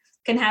win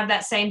can have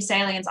that same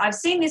salience. I've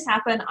seen this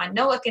happen. I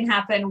know it can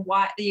happen.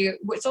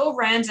 It's all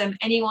random.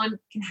 Anyone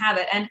can have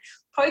it. And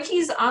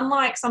pokies,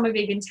 unlike some of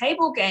even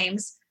table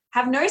games,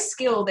 have no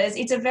skill.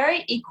 It's a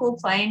very equal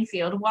playing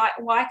field.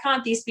 Why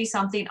can't this be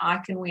something I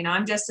can win?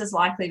 I'm just as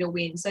likely to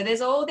win. So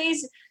there's all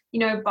these,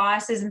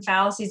 biases and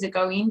fallacies that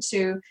go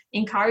into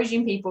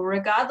encouraging people,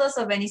 regardless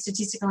of any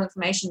statistical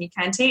information you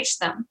can teach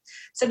them.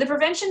 So the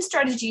prevention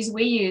strategies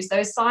we use,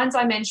 those signs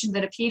I mentioned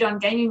that appeared on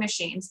gaming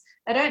machines,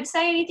 they don't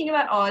say anything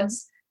about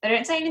odds. They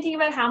don't say anything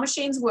about how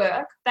machines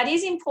work. That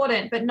is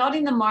important, but not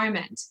in the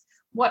moment.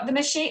 What the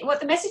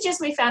messages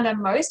we found are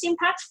most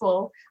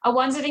impactful are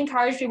ones that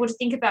encourage people to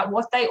think about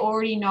what they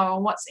already know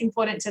and what's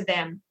important to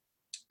them.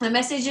 The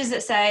messages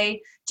that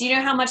say, do you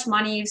know how much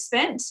money you've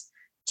spent?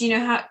 Do you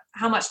know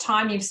how much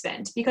time you've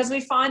spent? Because we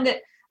find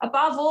that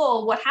above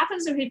all, what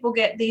happens when people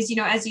get these,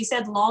 as you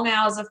said, long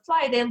hours of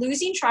play, they're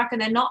losing track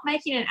and they're not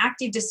making an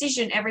active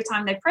decision every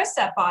time they press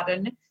that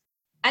button.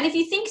 And if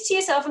you think to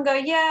yourself and go,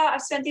 yeah,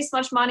 I've spent this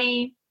much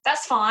money,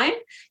 that's fine.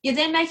 You're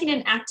then making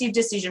an active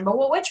decision. But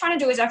what we're trying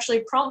to do is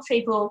actually prompt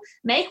people,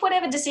 make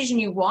whatever decision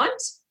you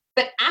want,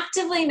 but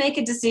actively make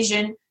a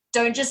decision.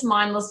 Don't just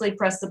mindlessly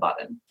press the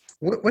button.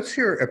 What's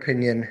your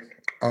opinion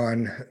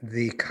on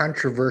the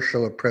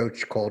controversial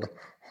approach called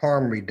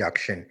harm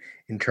reduction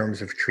in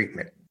terms of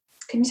treatment?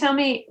 Can you tell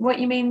me what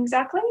you mean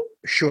exactly?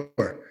 Sure.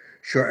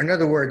 In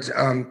other words,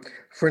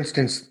 for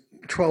instance,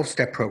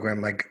 12-step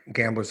program like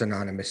Gamblers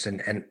Anonymous,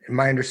 and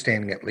my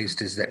understanding at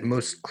least is that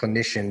most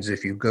clinicians,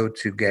 if you go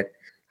to get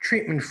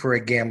treatment for a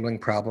gambling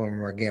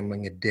problem or a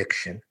gambling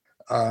addiction,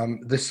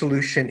 the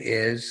solution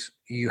is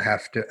you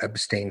have to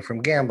abstain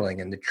from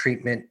gambling, and the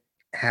treatment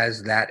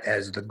has that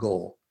as the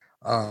goal.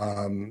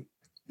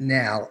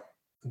 Now,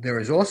 there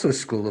is also a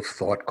school of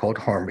thought called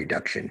harm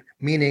reduction,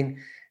 meaning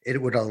it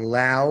would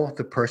allow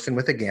the person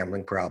with a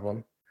gambling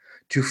problem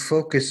to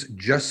focus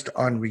just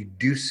on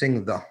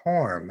reducing the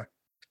harm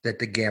that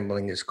the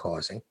gambling is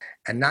causing,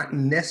 and not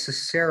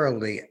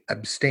necessarily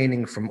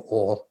abstaining from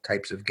all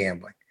types of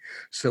gambling.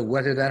 So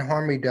whether that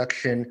harm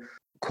reduction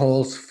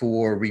calls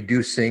for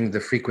reducing the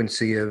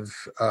frequency of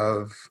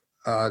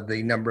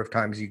the number of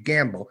times you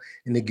gamble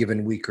in a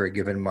given week or a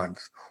given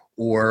month,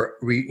 or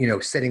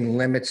setting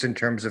limits in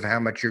terms of how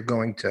much you're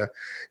going to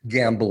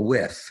gamble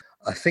with,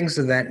 things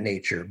of that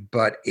nature.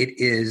 But it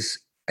is,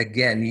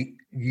 again,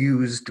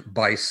 used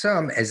by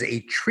some as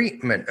a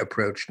treatment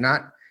approach,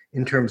 not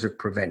in terms of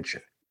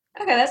prevention.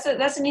 Okay,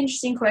 that's an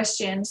interesting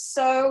question.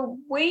 So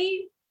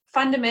we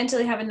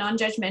fundamentally have a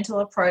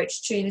non-judgmental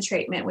approach to the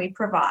treatment we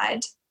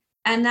provide.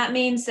 And that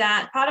means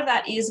that part of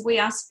that is we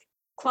ask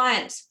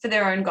clients for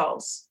their own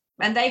goals,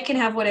 and they can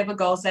have whatever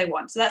goals they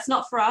want. So that's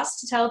not for us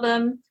to tell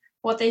them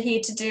what they're here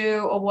to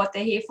do or what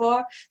they're here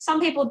for. Some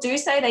people do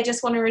say they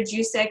just want to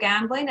reduce their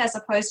gambling as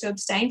opposed to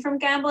abstain from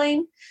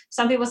gambling.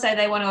 Some people say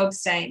they want to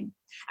abstain.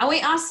 And we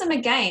ask them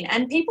again,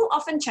 and people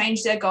often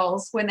change their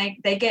goals when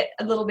they get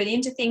a little bit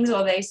into things,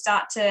 or they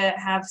start to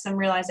have some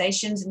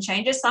realizations and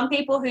changes. Some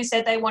people who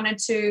said they wanted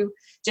to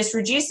just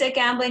reduce their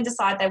gambling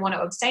decide they want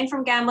to abstain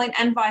from gambling,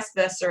 and vice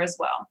versa as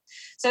well.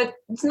 So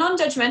it's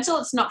non-judgmental.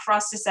 It's not for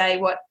us to say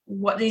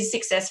what is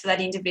success for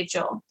that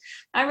individual.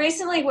 I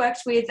recently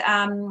worked with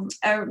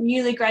a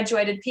newly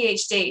graduated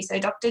PhD. So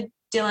Dr.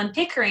 Dylan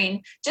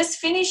Pickering just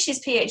finished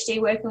his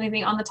PhD working with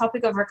me on the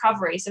topic of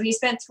recovery. So he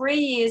spent 3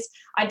 years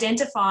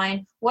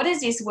identifying, what does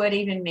this word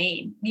even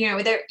mean? You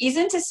know, there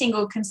isn't a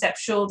single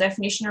conceptual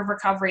definition of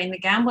recovery in the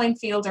gambling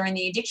field or in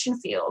the addiction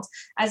field.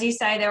 As you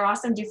say, there are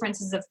some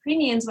differences of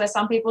opinions where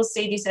some people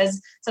see this as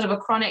sort of a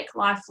chronic,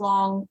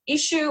 lifelong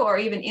issue or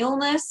even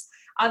illness.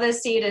 Others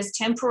see it as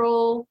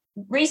temporal.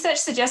 Research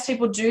suggests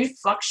people do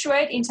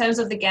fluctuate in terms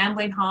of the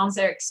gambling harms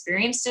they're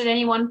experienced at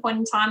any one point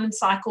in time, and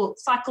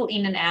cycle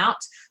in and out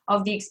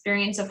of the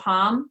experience of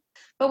harm.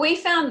 But we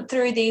found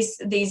through these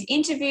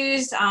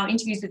interviews,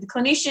 interviews with the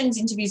clinicians,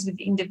 interviews with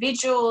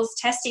individuals,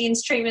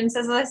 testings, treatments,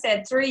 as I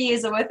said, 3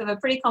 years worth of a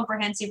pretty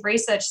comprehensive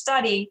research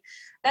study,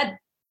 that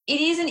it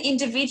is an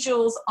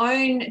individual's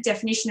own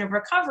definition of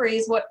recovery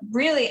is what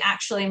really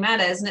actually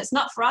matters. And it's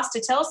not for us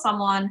to tell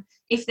someone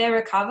if they're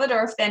recovered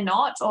or if they're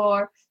not,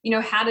 or, you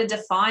know, how to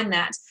define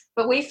that.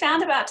 But we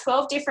found about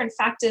 12 different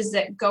factors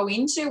that go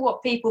into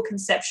what people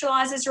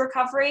conceptualize as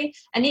recovery,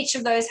 and each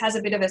of those has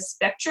a bit of a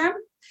spectrum.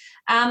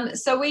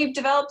 So we've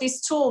developed this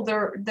tool,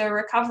 the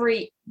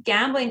Recovery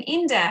Gambling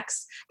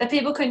Index, that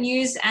people can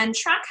use and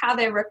track how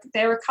their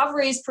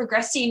recovery is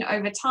progressing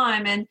over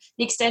time and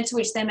the extent to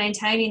which they're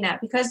maintaining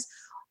that. Because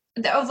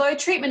although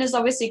treatment is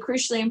obviously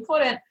crucially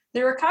important,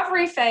 the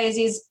recovery phase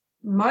is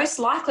most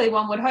likely,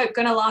 one would hope,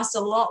 going to last a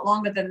lot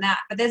longer than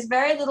that. But there's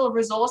very little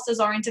resources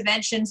or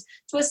interventions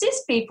to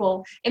assist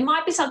people. It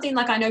might be something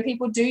like, I know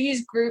people do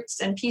use groups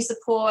and peer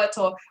support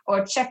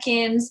or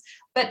check-ins,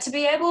 but to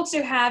be able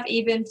to have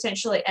even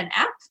potentially an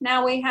app,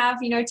 now we have,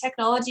 you know,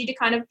 technology to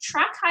kind of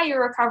track how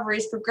your recovery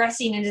is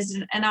progressing, and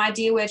is an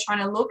idea we're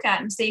trying to look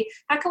at and see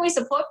how can we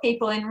support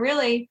people in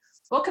really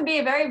what can be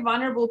a very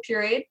vulnerable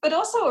period, but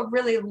also a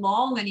really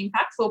long and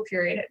impactful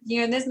period.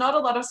 You know, there's not a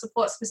lot of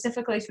support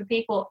specifically for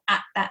people at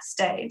that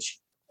stage.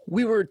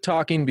 We were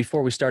talking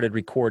before we started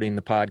recording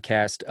the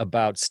podcast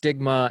about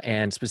stigma,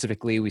 and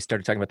specifically we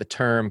started talking about the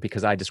term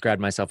because I described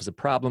myself as a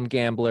problem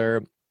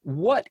gambler.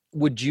 What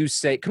would you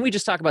say? Can we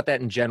just talk about that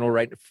in general,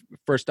 right?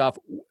 First off,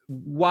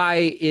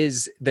 why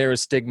is there a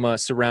stigma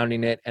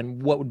surrounding it,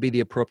 and what would be the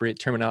appropriate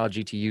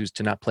terminology to use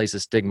to not place a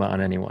stigma on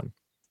anyone?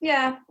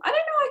 Yeah, I don't know.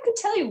 I could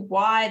tell you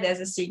why there's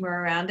a stigma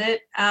around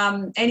it,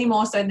 any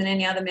more so than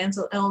any other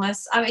mental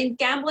illness. I mean,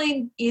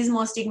 gambling is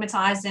more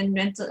stigmatized than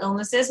mental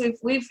illnesses.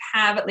 We've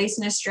at least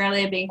in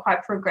Australia, been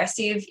quite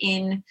progressive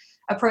in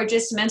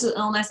approaches to mental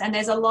illness, and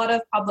there's a lot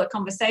of public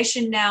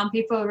conversation now, and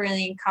people are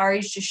really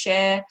encouraged to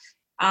share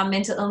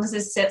mental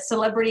illnesses.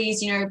 Celebrities,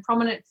 you know,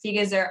 prominent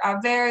figures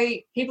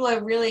people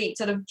are really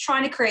sort of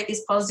trying to create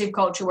this positive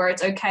culture where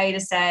it's okay to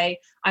say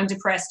I'm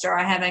depressed or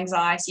I have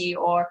anxiety,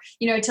 or,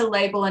 you know, to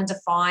label and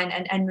define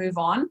and move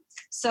on.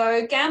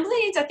 So gambling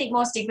is, I think,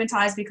 more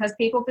stigmatized because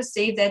people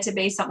perceive there to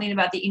be something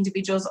about the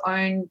individual's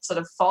own sort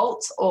of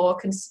fault or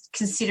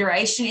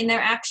consideration in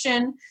their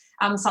action,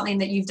 something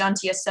that you've done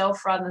to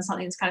yourself rather than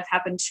something that's kind of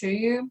happened to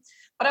you.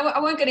 But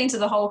I won't get into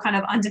the whole kind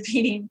of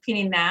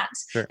underpinning that.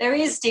 Sure. There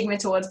is stigma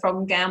towards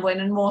problem gambling,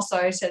 and more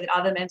so to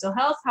other mental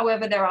health.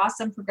 However, there are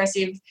some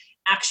progressive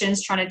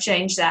actions trying to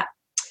change that.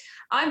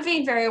 I've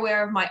been very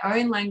aware of my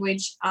own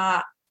language.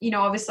 You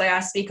know, obviously I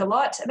speak a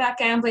lot about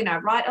gambling. I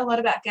write a lot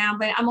about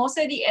gambling. I'm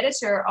also the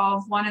editor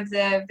of one of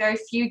the very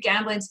few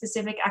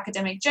gambling-specific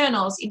academic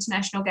journals,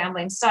 International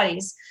Gambling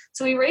Studies.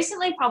 So we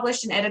recently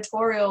published an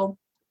editorial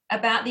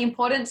about the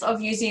importance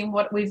of using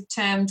what we've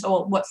termed,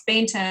 or what's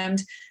been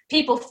termed,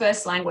 people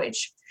first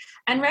language,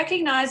 and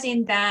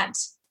recognizing that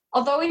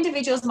although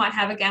individuals might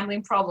have a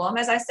gambling problem,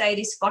 as I say,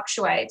 this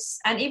fluctuates.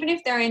 And even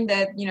if they're in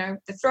the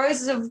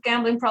throes of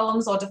gambling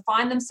problems or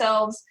define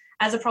themselves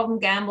as a problem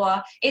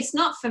gambler, it's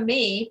not for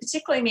me,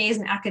 particularly me as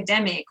an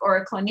academic or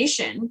a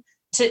clinician,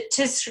 to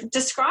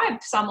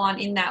describe someone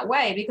in that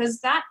way, because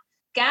that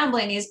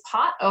gambling is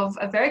part of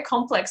a very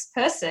complex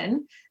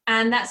person,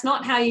 and that's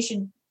not how you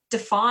should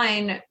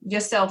define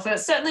yourself.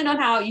 It's certainly not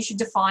how you should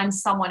define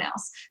someone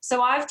else.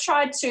 So I've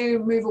tried to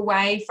move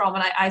away from,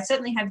 and I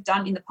certainly have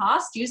done in the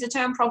past, use the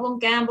term problem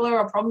gambler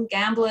or problem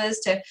gamblers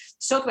to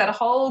talk about a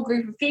whole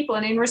group of people.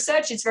 And in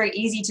research, it's very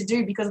easy to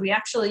do because we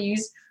actually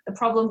use the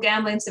problem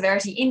gambling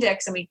severity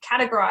index, and we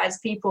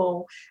categorize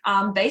people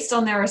based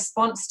on their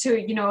response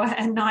to, you know, a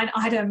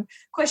 9-item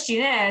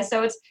questionnaire.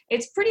 So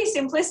it's pretty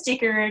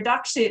simplistic and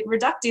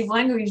reductive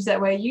language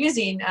that we're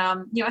using.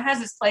 You know, it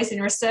has its place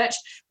in research,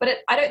 but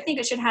I don't think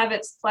it should have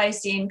its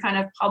place in kind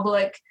of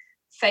public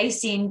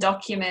facing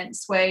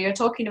documents where you're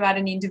talking about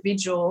an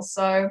individual.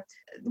 So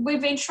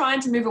we've been trying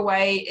to move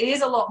away. It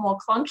is a lot more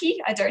clunky.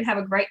 I don't have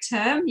a great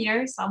term, you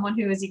know, someone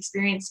who has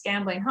experienced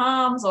gambling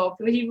harms, or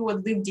people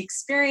with lived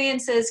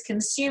experiences,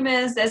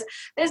 consumers.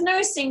 There's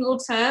no single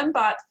term,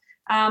 but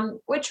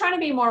we're trying to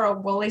be more,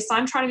 well, at least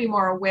I'm trying to be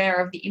more aware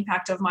of the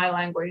impact of my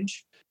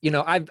language.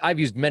 I've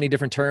used many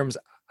different terms.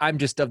 I'm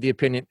just of the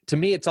opinion, to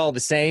me, it's all the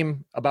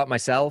same about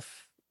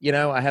myself.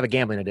 I have a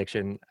gambling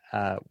addiction,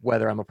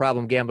 whether I'm a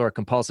problem gambler, a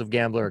compulsive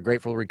gambler, a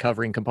grateful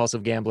recovering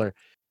compulsive gambler.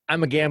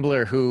 I'm a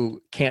gambler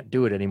who can't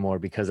do it anymore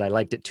because I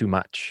liked it too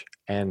much.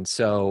 And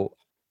so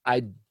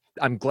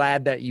I'm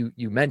glad that you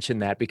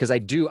mentioned that, because I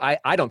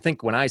don't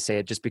think when I say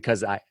it, just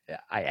because I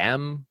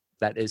am,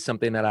 that is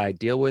something that I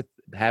deal with,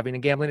 having a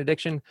gambling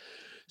addiction.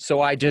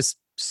 So I just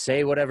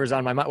say whatever's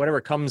on my mind,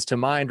 whatever comes to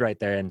mind right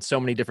there. And so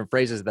many different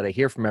phrases that I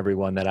hear from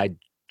everyone that I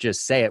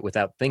just say it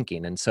without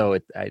thinking. And so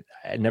I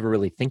never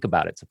really think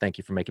about it. So thank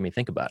you for making me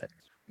think about it.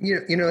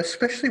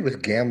 Especially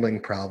with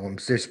gambling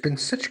problems, there's been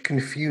such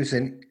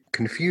confusion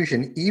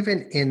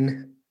even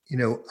in,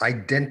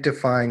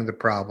 identifying the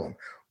problem.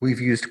 We've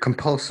used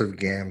compulsive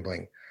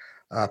gambling,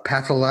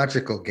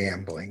 pathological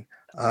gambling,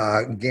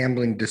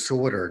 gambling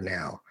disorder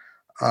now.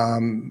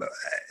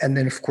 And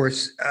then, of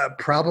course,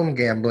 problem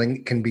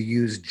gambling can be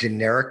used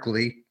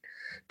generically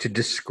to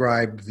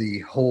describe the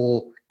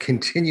whole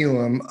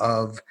continuum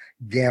of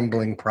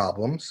gambling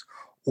problems,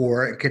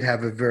 or it could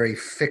have a very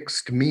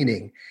fixed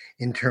meaning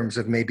in terms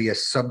of maybe a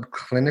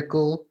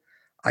subclinical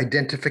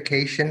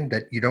identification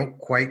that you don't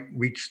quite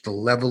reach the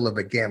level of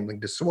a gambling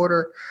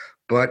disorder,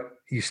 but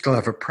you still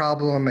have a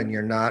problem and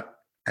you're not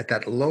at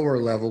that lower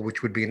level,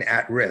 which would be an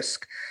at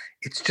risk.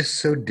 It's just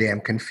so damn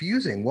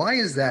confusing. Why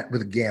is that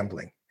with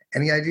gambling?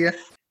 Any idea?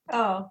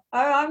 Oh,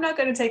 I'm not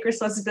going to take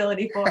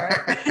responsibility for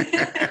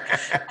it.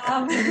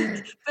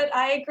 But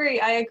I agree.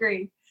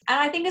 And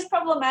I think it's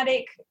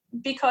problematic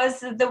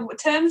because the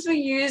terms we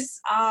use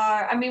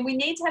we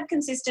need to have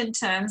consistent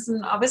terms.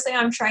 And obviously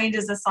I'm trained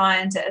as a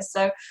scientist.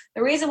 So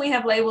the reason we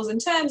have labels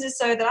and terms is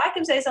so that I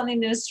can say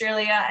something in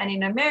Australia and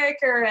in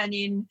America and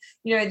in,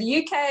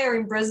 the UK or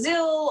in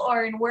Brazil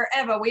or in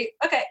wherever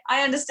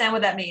I understand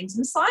what that means.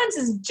 And science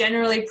is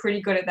generally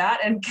pretty good at that,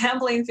 and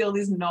gambling field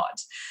is not.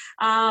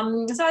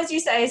 So as you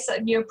say,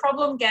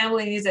 problem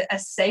gambling is a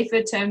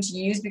safer term to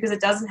use because it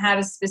doesn't have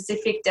a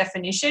specific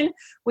definition,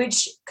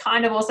 which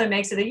kind of also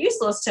makes it a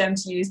useless term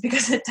to use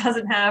because it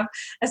doesn't have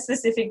a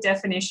specific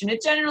definition.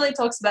 It generally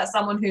talks about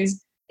someone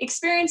who's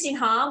experiencing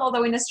harm,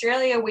 although in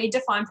Australia we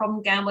define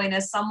problem gambling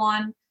as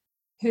someone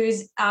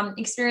who's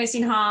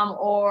experiencing harm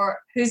or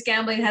whose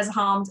gambling has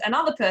harmed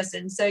another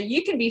person. So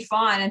you can be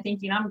fine and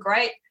thinking, I'm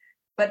great,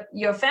 but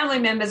your family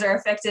members are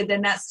affected,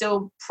 then that's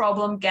still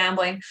problem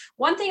gambling.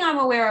 One thing I'm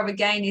aware of,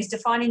 again, is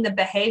defining the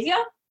behavior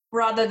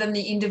rather than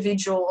the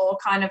individual, or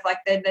kind of like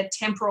the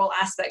temporal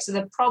aspect. So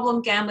the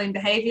problem gambling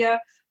behavior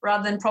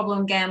rather than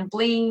problem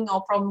gambling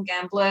or problem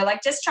gambler,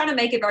 like just trying to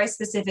make it very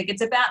specific.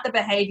 It's about the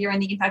behavior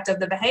and the impact of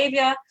the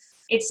behavior.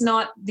 It's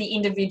not the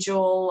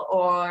individual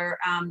or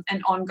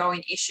an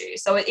ongoing issue.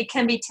 So it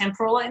can be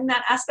temporal in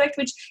that aspect,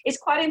 which is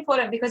quite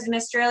important because in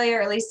Australia,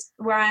 or at least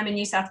where I am in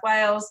New South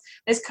Wales,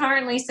 there's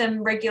currently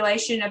some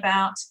regulation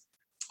about,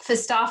 for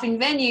staffing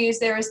venues,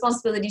 their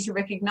responsibility to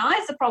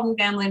recognise the problem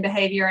gambling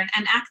behaviour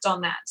and act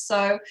on that.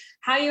 So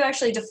how you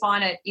actually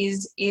define it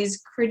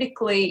is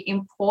critically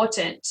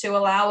important to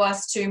allow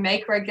us to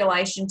make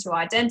regulation, to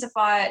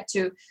identify it,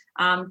 to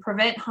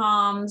prevent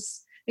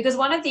harms. Because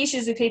one of the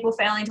issues with people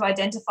failing to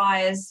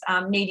identify as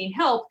needing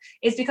help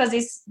is because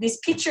this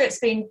picture it's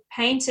been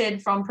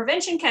painted from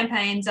prevention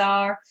campaigns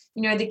are,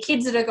 the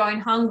kids that are going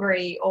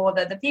hungry, or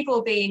the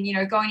people being,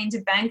 going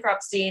into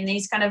bankruptcy, and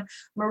these kind of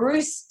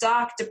morose,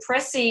 dark,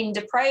 depressing,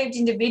 depraved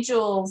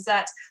individuals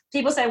that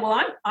people say, well,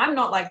 I'm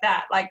not like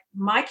that. Like,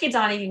 my kids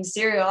aren't eating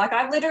cereal. Like,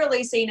 I've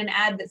literally seen an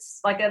ad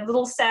that's like a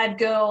little sad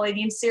girl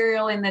eating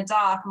cereal in the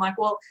dark. I'm like,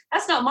 well,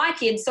 that's not my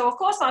kids. So of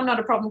course I'm not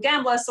a problem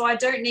gambler. So I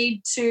don't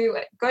need to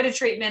go to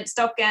treatment,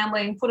 stop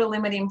gambling, put a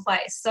limit in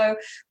place. So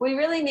we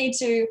really need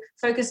to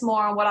focus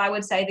more on what I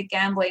would say the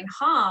gambling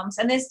harms.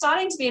 And there's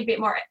starting to be a bit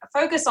more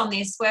focus on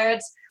this, where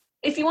it's,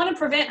 if you want to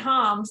prevent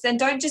harms, then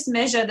don't just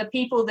measure the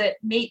people that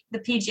meet the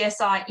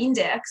PGSI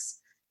index.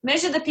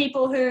 Measure the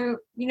people who,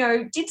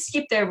 did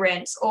skip their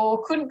rent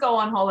or couldn't go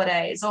on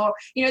holidays, or,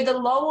 the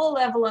lower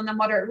level and the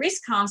moderate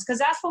risk harms, because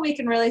that's where we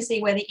can really see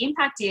where the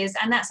impact is.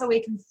 And that's where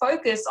we can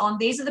focus on,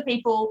 these are the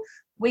people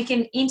we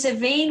can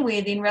intervene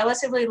with in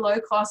relatively low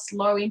cost,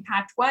 low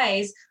impact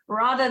ways,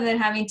 rather than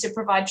having to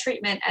provide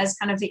treatment as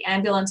kind of the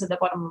ambulance at the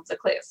bottom of the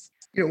cliff.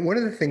 One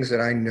of the things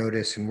that I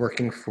notice in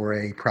working for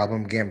a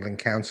problem gambling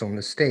council in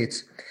the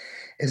States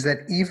is that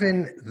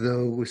even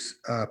those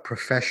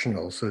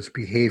professionals, those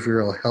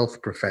behavioral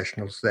health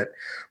professionals that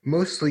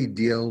mostly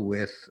deal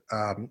with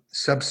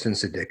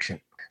substance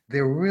addiction,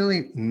 they're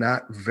really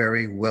not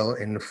very well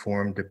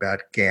informed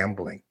about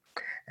gambling.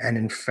 And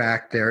in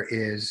fact, there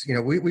is,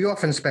 we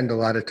often spend a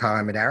lot of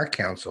time at our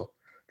council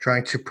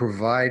trying to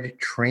provide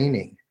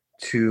training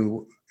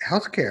to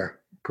healthcare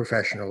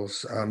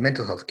professionals,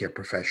 mental health care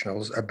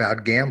professionals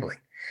about gambling.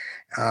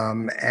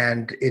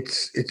 And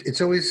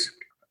it's always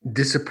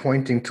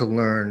disappointing to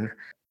learn,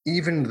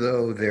 even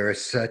though there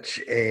is such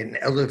an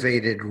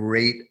elevated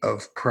rate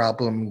of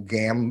problem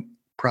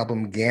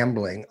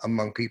gambling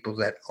among people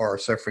that are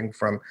suffering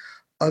from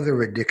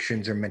other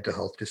addictions or mental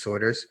health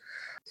disorders.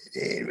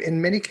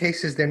 In many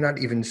cases, they're not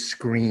even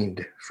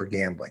screened for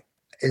gambling.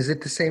 Is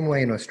it the same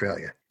way in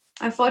Australia?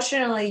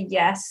 Unfortunately,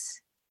 yes.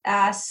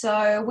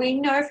 So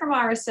we know from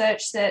our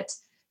research that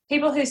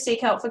people who seek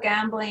help for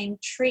gambling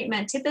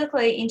treatment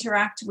typically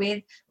interact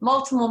with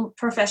multiple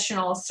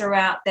professionals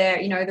throughout their,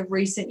 the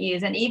recent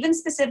years, and even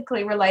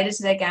specifically related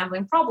to their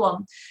gambling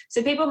problem.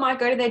 So people might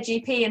go to their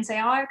GP and say,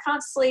 oh, I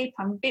can't sleep,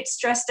 I'm a bit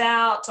stressed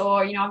out,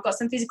 or, I've got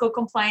some physical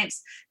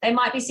complaints. They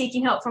might be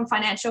seeking help from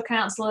financial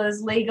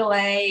counselors, legal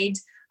aid,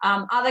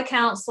 other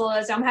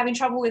counselors. I'm having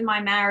trouble with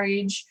my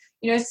marriage.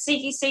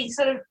 Seek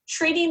sort of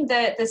treating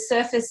the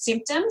surface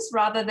symptoms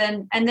rather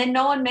than, and then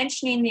no one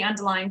mentioning the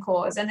underlying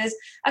cause. And there's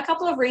a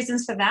couple of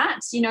reasons for that.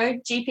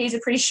 GPs are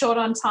pretty short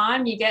on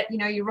time. You get,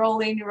 you roll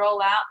in, you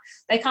roll out.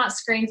 They can't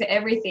screen for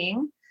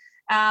everything.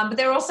 But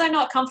they're also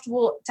not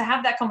comfortable to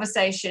have that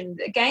conversation.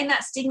 Again,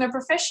 that stigma.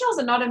 Professionals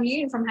are not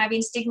immune from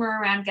having stigma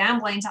around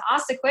gambling. To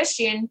ask the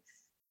question,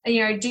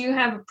 do you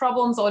have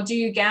problems or do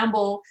you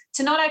gamble,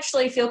 to not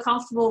actually feel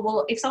comfortable.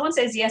 Well, if someone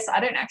says yes, I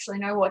don't actually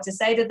know what to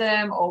say to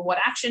them or what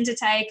action to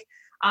take.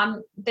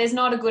 There's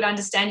not a good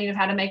understanding of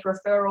how to make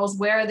referrals.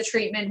 Where are the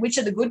treatment? Which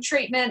are the good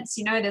treatments?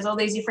 There's all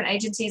these different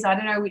agencies. I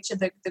don't know which are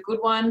the good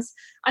ones.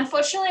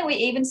 Unfortunately, we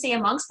even see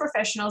amongst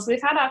professionals,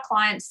 we've had our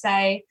clients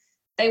say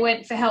they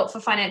went for help for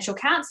financial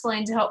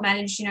counseling to help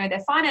manage, their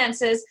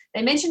finances.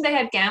 They mentioned they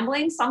have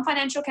gambling. Some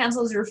financial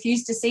counselors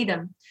refuse to see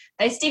them.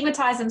 They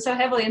stigmatize them so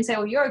heavily and say,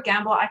 well, you're a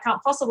gambler. I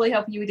can't possibly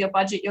help you with your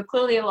budget. You're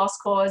clearly a lost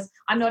cause.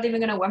 I'm not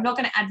going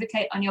to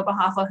advocate on your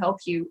behalf or help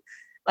you.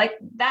 Like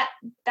that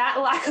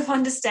lack of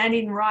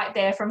understanding right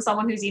there from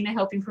someone who's in a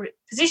helping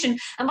position.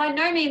 And by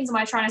no means am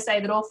I trying to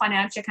say that all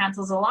financial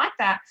counselors are like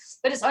that,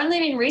 but it's only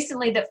been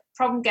recently that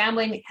problem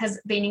gambling has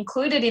been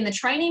included in the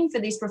training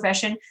for this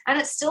profession, and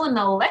it's still an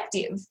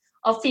elective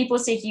of people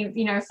seeking,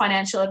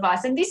 financial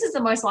advice. And this is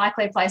the most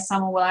likely place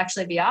someone will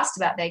actually be asked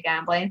about their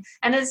gambling,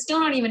 and it's still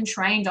not even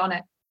trained on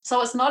it. So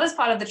it's not as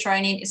part of the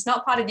training. It's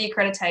not part of the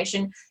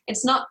accreditation.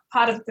 It's not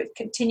part of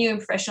continuing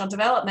professional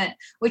development,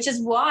 which is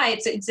why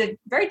it's a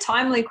very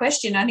timely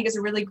question. I think it's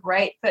a really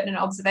great, pertinent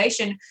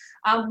observation.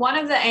 One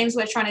of the aims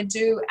we're trying to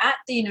do at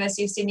the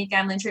University of Sydney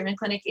Gambling Treatment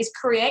Clinic is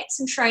create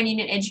some training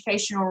and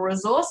educational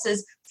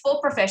resources for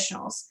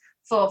professionals,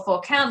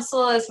 for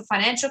counsellors, for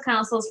financial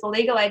counsellors, for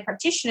legal aid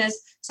practitioners,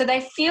 so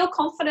they feel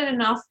confident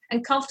enough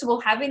and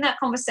comfortable having that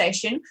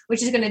conversation,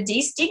 which is going to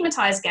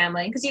destigmatize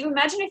gambling. Because you can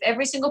imagine if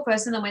every single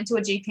person that went to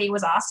a GP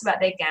was asked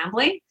about their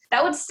gambling,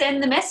 that would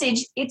send the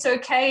message, it's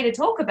okay to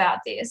talk about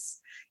this.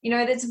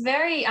 That's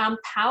very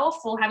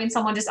powerful having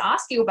someone just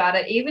ask you about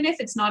it, even if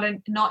it's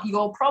not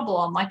your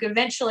problem. Like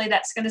eventually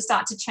that's going to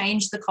start to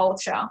change the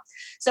culture.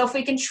 So if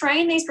we can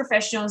train these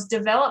professionals,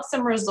 develop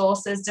some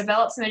resources,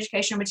 develop some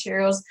educational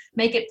materials,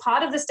 make it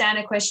part of the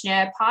standard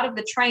questionnaire, part of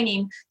the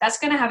training, that's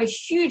going to have a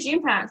huge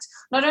impact,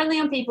 not only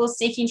on people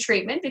seeking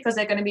treatment because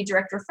they're going to be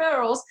direct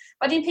referrals,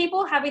 but in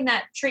people having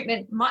that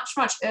treatment much,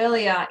 much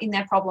earlier in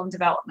their problem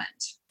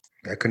development.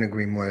 I couldn't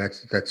agree more.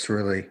 That's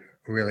really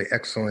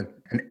excellent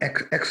and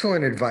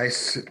excellent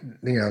advice.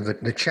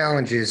 The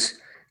challenge is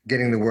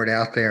getting the word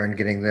out there and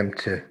getting them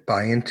to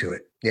buy into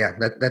it. Yeah,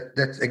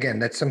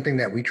 that's something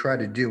that we try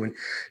to do. And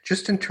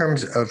just in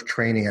terms of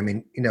training, I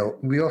mean,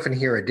 we often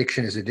hear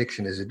addiction is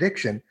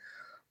addiction,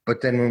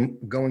 but then when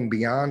going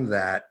beyond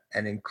that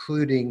and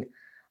including,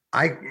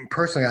 I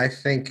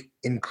think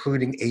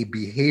including a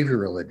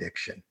behavioral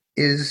addiction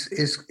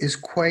is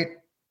quite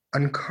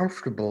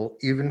uncomfortable,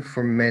 even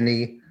for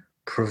many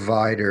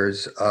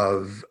providers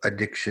of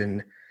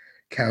addiction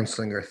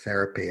counseling or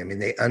therapy. I mean,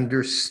 they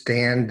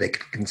understand, they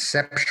can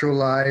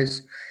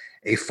conceptualize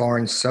a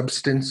foreign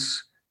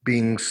substance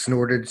being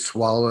snorted,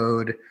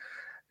 swallowed,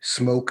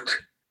 smoked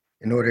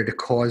in order to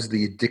cause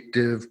the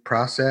addictive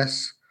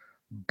process.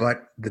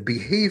 But the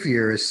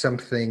behavior is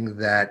something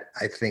that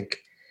I think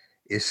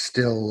is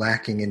still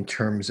lacking in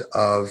terms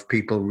of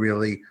people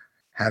really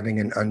having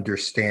an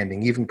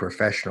understanding, even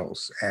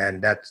professionals.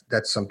 And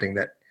that's something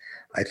that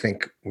I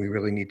think we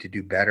really need to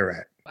do better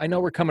at. I know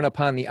we're coming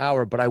upon the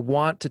hour, but I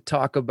want to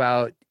talk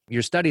about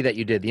your study that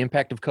you did, the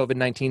impact of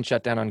COVID-19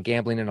 shutdown on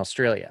gambling in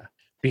Australia,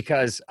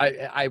 because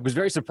I was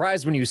very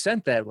surprised when you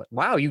sent that.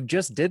 Wow, you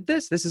just did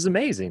this? This is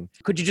amazing.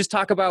 Could you just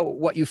talk about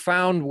what you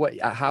found,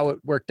 how it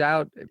worked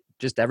out,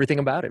 just everything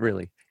about it,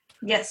 really?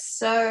 Yes.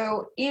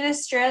 So in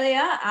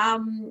Australia,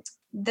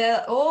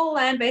 all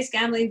land-based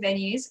gambling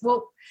venues,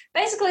 well,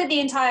 basically the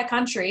entire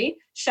country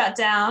shut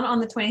down on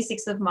the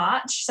 26th of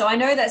March. So I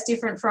know that's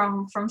different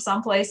from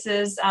some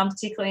places,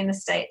 particularly in the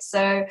States.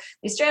 So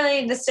the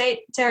state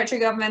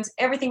territory governments,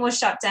 everything was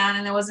shut down,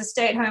 and there was a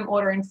stay-at-home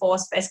order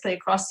enforced basically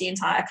across the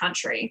entire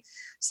country.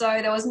 So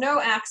there was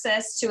no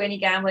access to any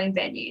gambling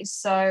venues.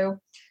 So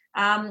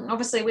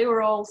obviously we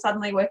were all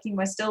suddenly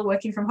we're still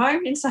working from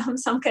home in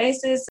some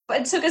cases,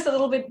 but it took us a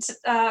little bit,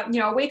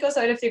 a week or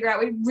so to figure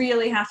out we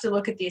really have to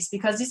look at this,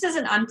 because this is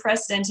an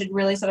unprecedented,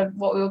 really sort of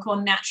what we would call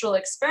natural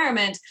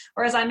experiment.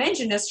 Whereas I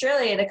mentioned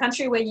Australia, the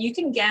country where you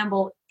can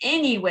gamble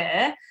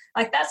anywhere,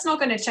 like that's not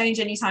going to change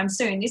anytime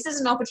soon. This is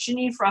an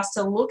opportunity for us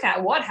to look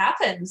at what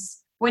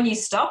happens when you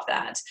stop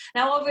that.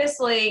 Now,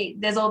 obviously,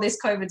 there's all this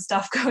COVID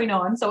stuff going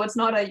on, so it's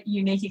not a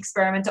unique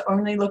experiment to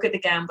only look at the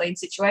gambling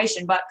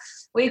situation. But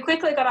we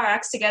quickly got our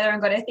acts together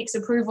and got ethics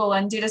approval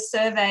and did a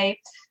survey.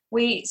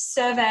 We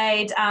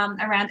surveyed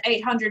around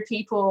 800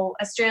 people,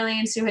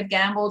 Australians who had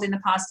gambled in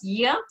the past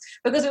year,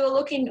 because we were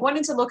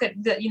wanting to look at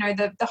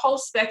the whole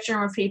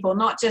spectrum of people,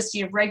 not just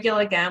your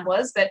regular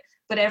gamblers, but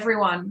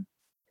everyone.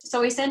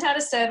 So we sent out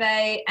a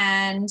survey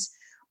and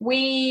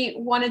we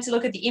wanted to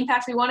look at the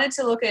impact. We wanted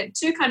to look at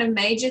two kind of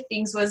major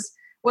things.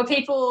 Were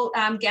people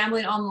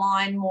gambling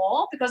online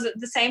more? Because at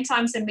the same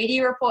time, some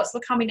media reports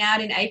were coming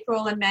out in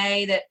April and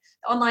May that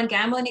online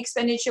gambling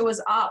expenditure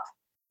was up.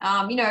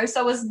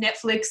 So was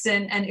Netflix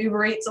and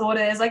Uber Eats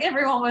orders. Like,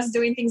 everyone was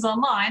doing things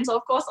online. So,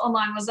 of course,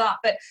 online was up.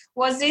 But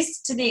was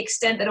this to the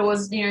extent that it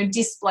was,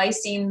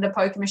 displacing the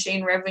poker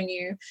machine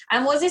revenue?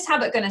 And was this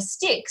habit going to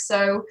stick?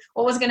 So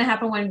what was going to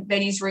happen when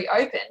venues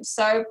reopened?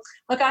 So,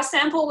 look, our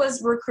sample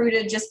was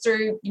recruited just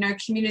through,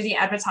 community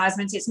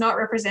advertisements. It's not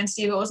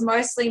representative. It was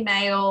mostly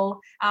male.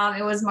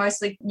 It was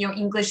mostly,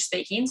 English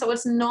speaking. So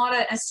it's not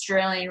an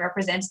Australian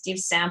representative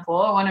sample.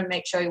 I want to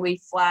make sure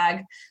we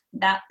flag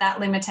that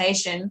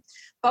limitation.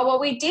 But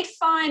what we did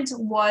find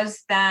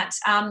was that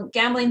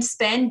gambling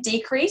spend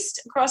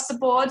decreased across the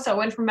board. So it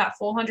went from about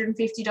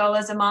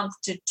 $450 a month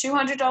to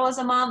 $200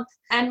 a month.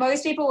 And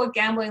most people were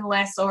gambling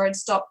less, or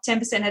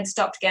 10% had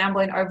stopped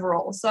gambling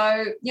overall.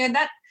 So,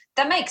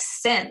 that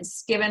makes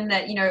sense, given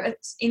that,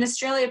 in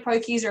Australia,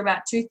 pokies are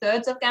about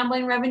 2/3 of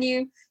gambling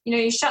revenue.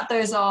 You shut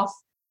those off,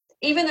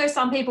 even though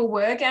some people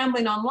were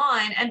gambling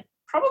online, and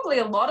probably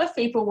a lot of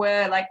people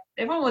were, like,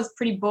 everyone was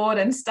pretty bored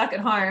and stuck at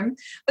home.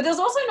 But there's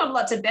also not a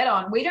lot to bet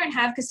on. We don't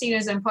have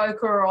casinos and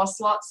poker or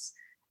slots,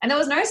 and there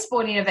was no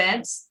sporting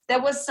events.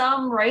 There was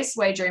some race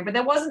wagering, but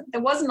there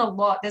wasn't a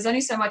lot. There's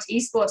only so much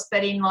esports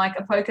betting like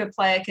a poker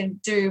player can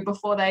do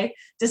before they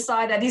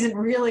decide that isn't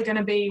really going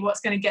to be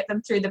what's going to get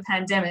them through the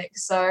pandemic.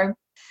 So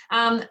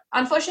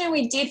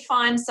unfortunately, we did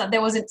find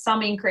there was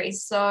some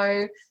increase.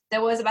 So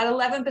there was about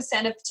 11%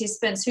 of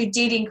participants who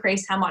did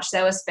increase how much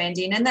they were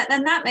spending. And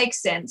that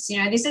makes sense.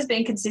 This has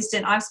been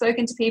consistent. I've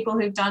spoken to people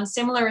who've done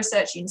similar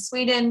research in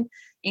Sweden,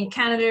 in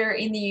Canada,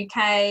 in the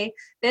UK.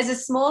 There's a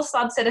small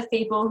subset of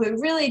people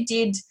who really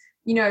did,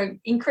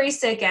 increase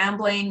their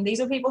gambling. These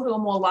were people who are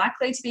more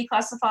likely to be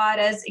classified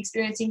as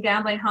experiencing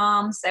gambling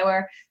harms. They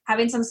were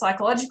having some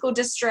psychological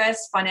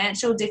distress,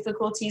 financial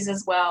difficulties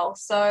as well.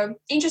 So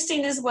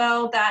interesting as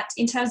well that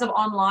in terms of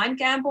online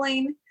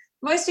gambling,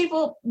 most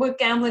people were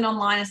gambling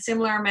online a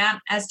similar amount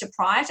as to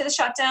prior to the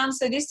shutdown.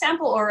 So this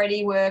sample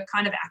already were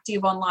kind of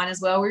active online as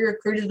well. We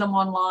recruited them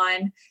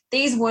online.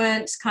 These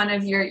weren't kind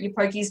of your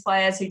pokies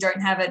players who don't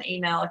have an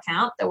email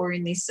account that were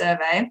in this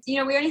survey. We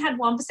only had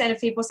 1% of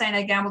people saying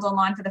they gambled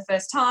online for the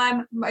first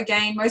time.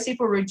 Again, most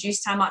people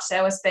reduced how much they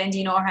were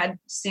spending or had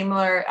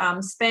similar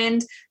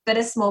spend, but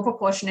a small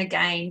proportion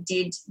again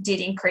did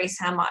increase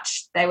how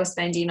much they were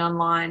spending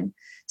online.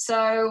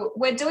 So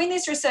we're doing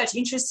this research.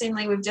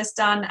 Interestingly, we've just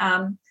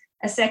done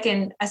a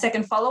second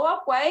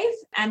follow-up wave,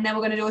 and then we're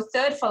going to do a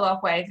third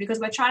follow-up wave, because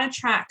we're trying to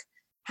track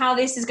how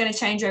this is going to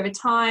change over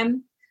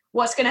time,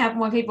 what's going to happen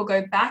when people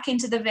go back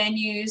into the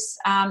venues.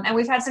 And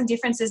we've had some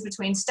differences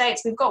between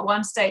states. We've got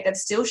one state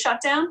that's still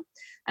shut down,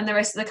 and the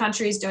rest of the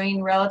country is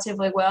doing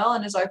relatively well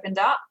and has opened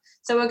up.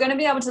 So we're going to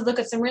be able to look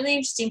at some really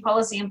interesting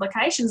policy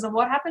implications of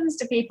what happens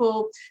to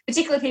people,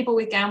 particularly people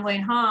with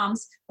gambling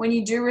harms, when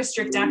you do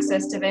restrict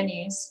access to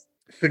venues.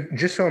 So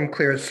just so I'm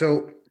clear,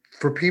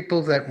 for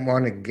people that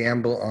want to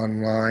gamble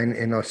online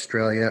in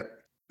Australia,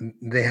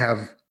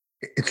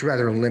 it's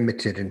rather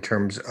limited in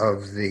terms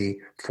of the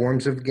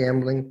forms of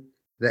gambling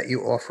that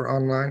you offer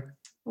online?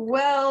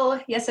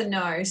 Well, yes and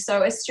no.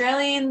 So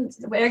Australian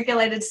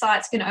regulated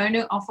sites can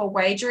only offer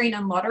wagering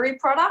and lottery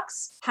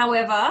products.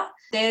 However,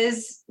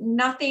 there's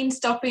nothing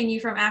stopping you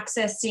from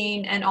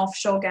accessing an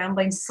offshore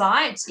gambling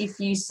site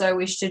if you so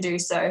wish to do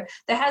so.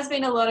 There has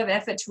been a lot of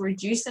effort to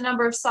reduce the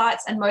number of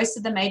sites, and most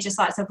of the major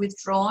sites have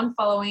withdrawn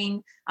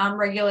following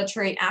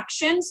regulatory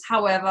actions.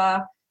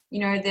 However,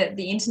 the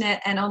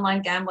internet and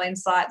online gambling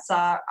sites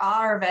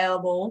are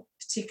available,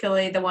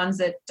 particularly the ones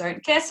that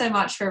don't care so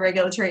much for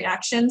regulatory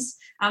actions.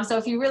 So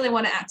if you really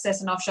want to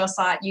access an offshore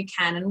site, you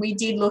can. And we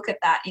did look at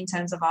that in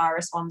terms of our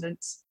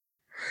respondents.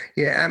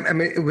 Yeah, I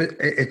mean,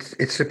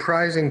 it's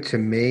surprising to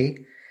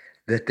me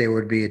that there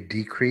would be a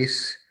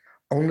decrease,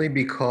 only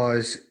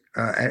because,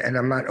 and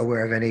I'm not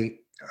aware of any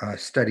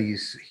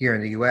studies here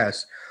in the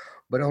U.S.,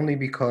 but only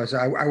because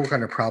I work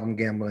on a problem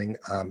gambling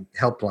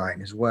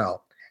helpline as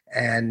well.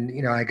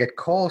 And, I get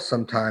calls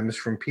sometimes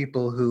from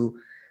people who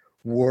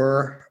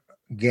were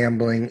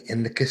gambling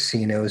in the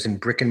casinos, in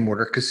brick and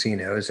mortar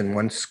casinos. And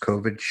once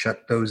COVID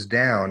shut those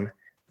down,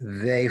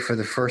 they, for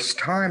the first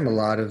time, a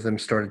lot of them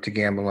started to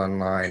gamble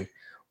online,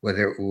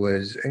 whether it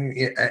was,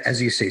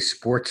 as you say,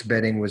 sports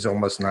betting was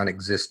almost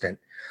non-existent.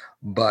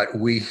 But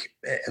we,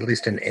 at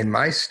least in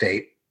my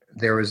state,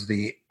 there was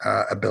the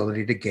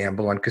ability to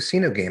gamble on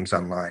casino games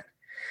online.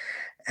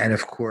 And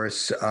of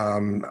course,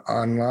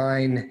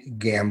 online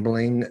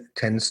gambling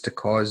tends to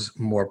cause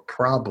more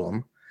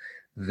problem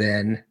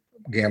than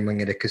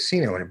gambling at a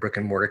casino, in a brick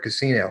and mortar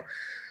casino.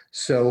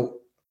 So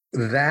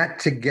that,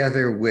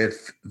 together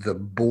with the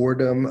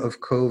boredom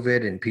of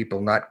COVID and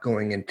people not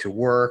going into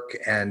work,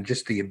 and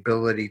just the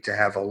ability to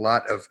have a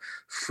lot of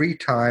free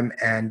time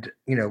and,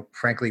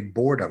 frankly,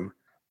 boredom,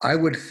 I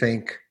would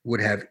think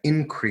would have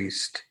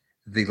increased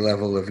the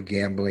level of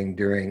gambling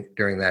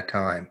during that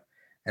time.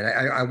 And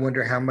I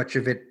wonder how much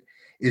of it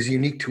is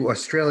unique to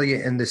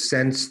Australia, in the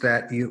sense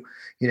that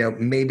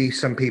maybe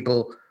some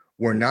people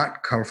were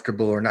not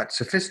comfortable or not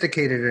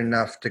sophisticated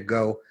enough to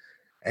go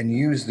and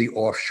use the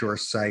offshore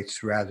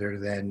sites rather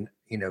than,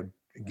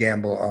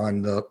 gamble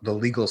on the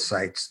legal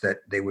sites that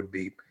they would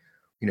be,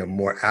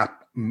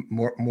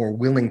 more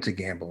willing to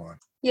gamble on.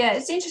 Yeah,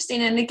 it's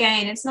interesting. And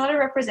again, it's not a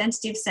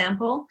representative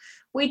sample.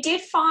 We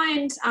did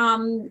find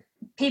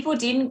people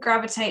didn't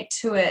gravitate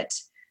to it,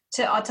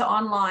 to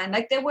online.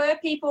 Like, there were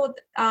people,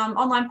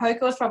 online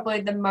poker was probably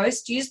the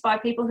most used by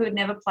people who had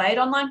never played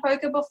online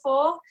poker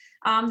before.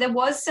 There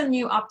was some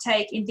new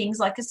uptake in things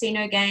like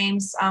casino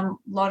games,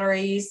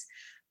 lotteries,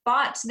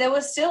 but there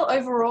was still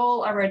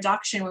overall a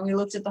reduction when we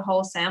looked at the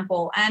whole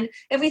sample. And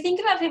if we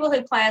think about people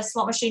who play a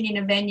slot machine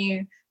in a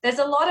venue, there's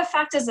a lot of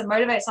factors that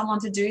motivate someone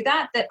to do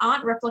that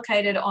aren't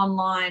replicated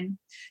online.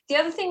 The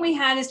other thing we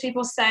had is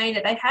people saying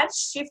that they had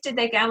shifted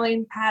their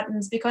gambling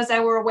patterns because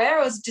they were aware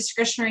it was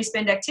discretionary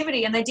spend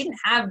activity and they didn't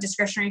have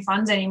discretionary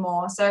funds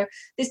anymore. So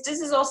this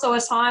is also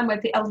a time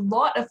where a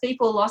lot of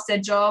people lost their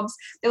jobs.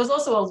 There was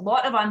also a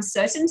lot of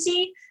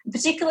uncertainty.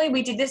 Particularly,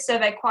 we did this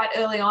survey quite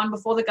early on,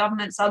 before the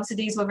government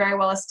subsidies were very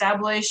well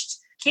established.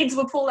 Kids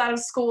were pulled out of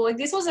school. Like,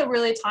 this was a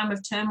really time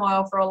of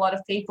turmoil for a lot of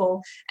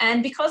people.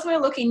 And because we're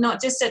looking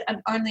not just at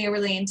only a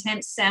really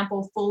intense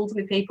sample full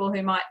with people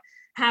who might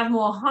have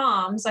more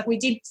harms, like, we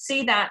did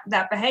see that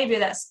behavior,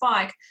 that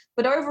spike.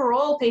 But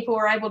overall, people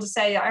were able to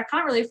say, I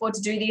can't really afford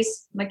to do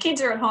this. My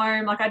kids are at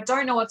home. Like, I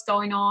don't know what's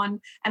going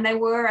on. And they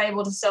were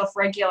able to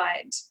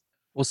self-regulate.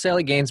 Well,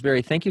 Sally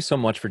Gainsbury, thank you so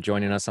much for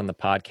joining us on the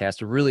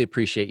podcast. I really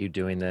appreciate you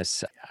doing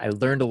this. I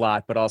learned a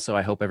lot, but also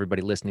I hope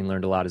everybody listening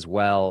learned a lot as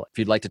well. If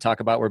you'd like to talk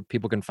about where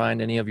people can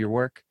find any of your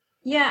work.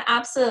 Yeah,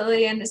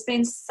 absolutely. And it's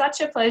been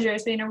such a pleasure.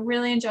 It's been a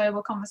really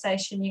enjoyable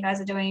conversation. You guys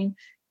are doing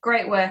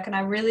great work, and I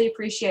really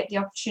appreciate the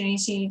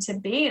opportunity to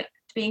be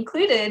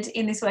included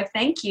in this work.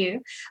 Thank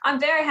you. I'm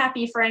very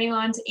happy for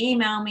anyone to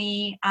email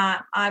me.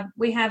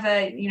 We have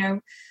a,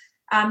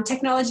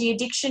 technology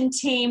addiction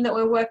team that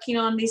we're working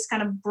on this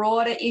kind of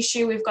broader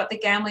issue. We've got the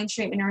Gambling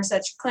Treatment and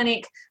Research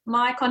Clinic.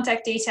 My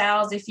contact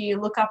details, if you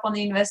look up on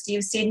the University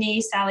of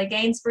Sydney, Sally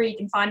Gainsbury, you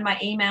can find my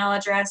email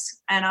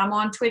address, and I'm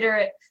on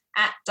Twitter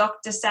at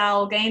Dr.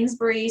 Sal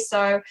Gainsbury.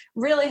 So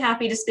really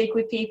happy to speak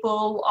with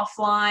people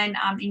offline,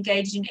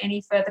 engage in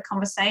any further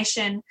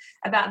conversation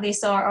about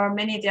this or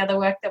many of the other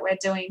work that we're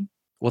doing.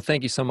 Well,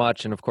 thank you so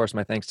much. And of course,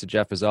 my thanks to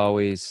Jeff as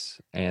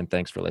always. And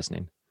thanks for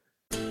listening.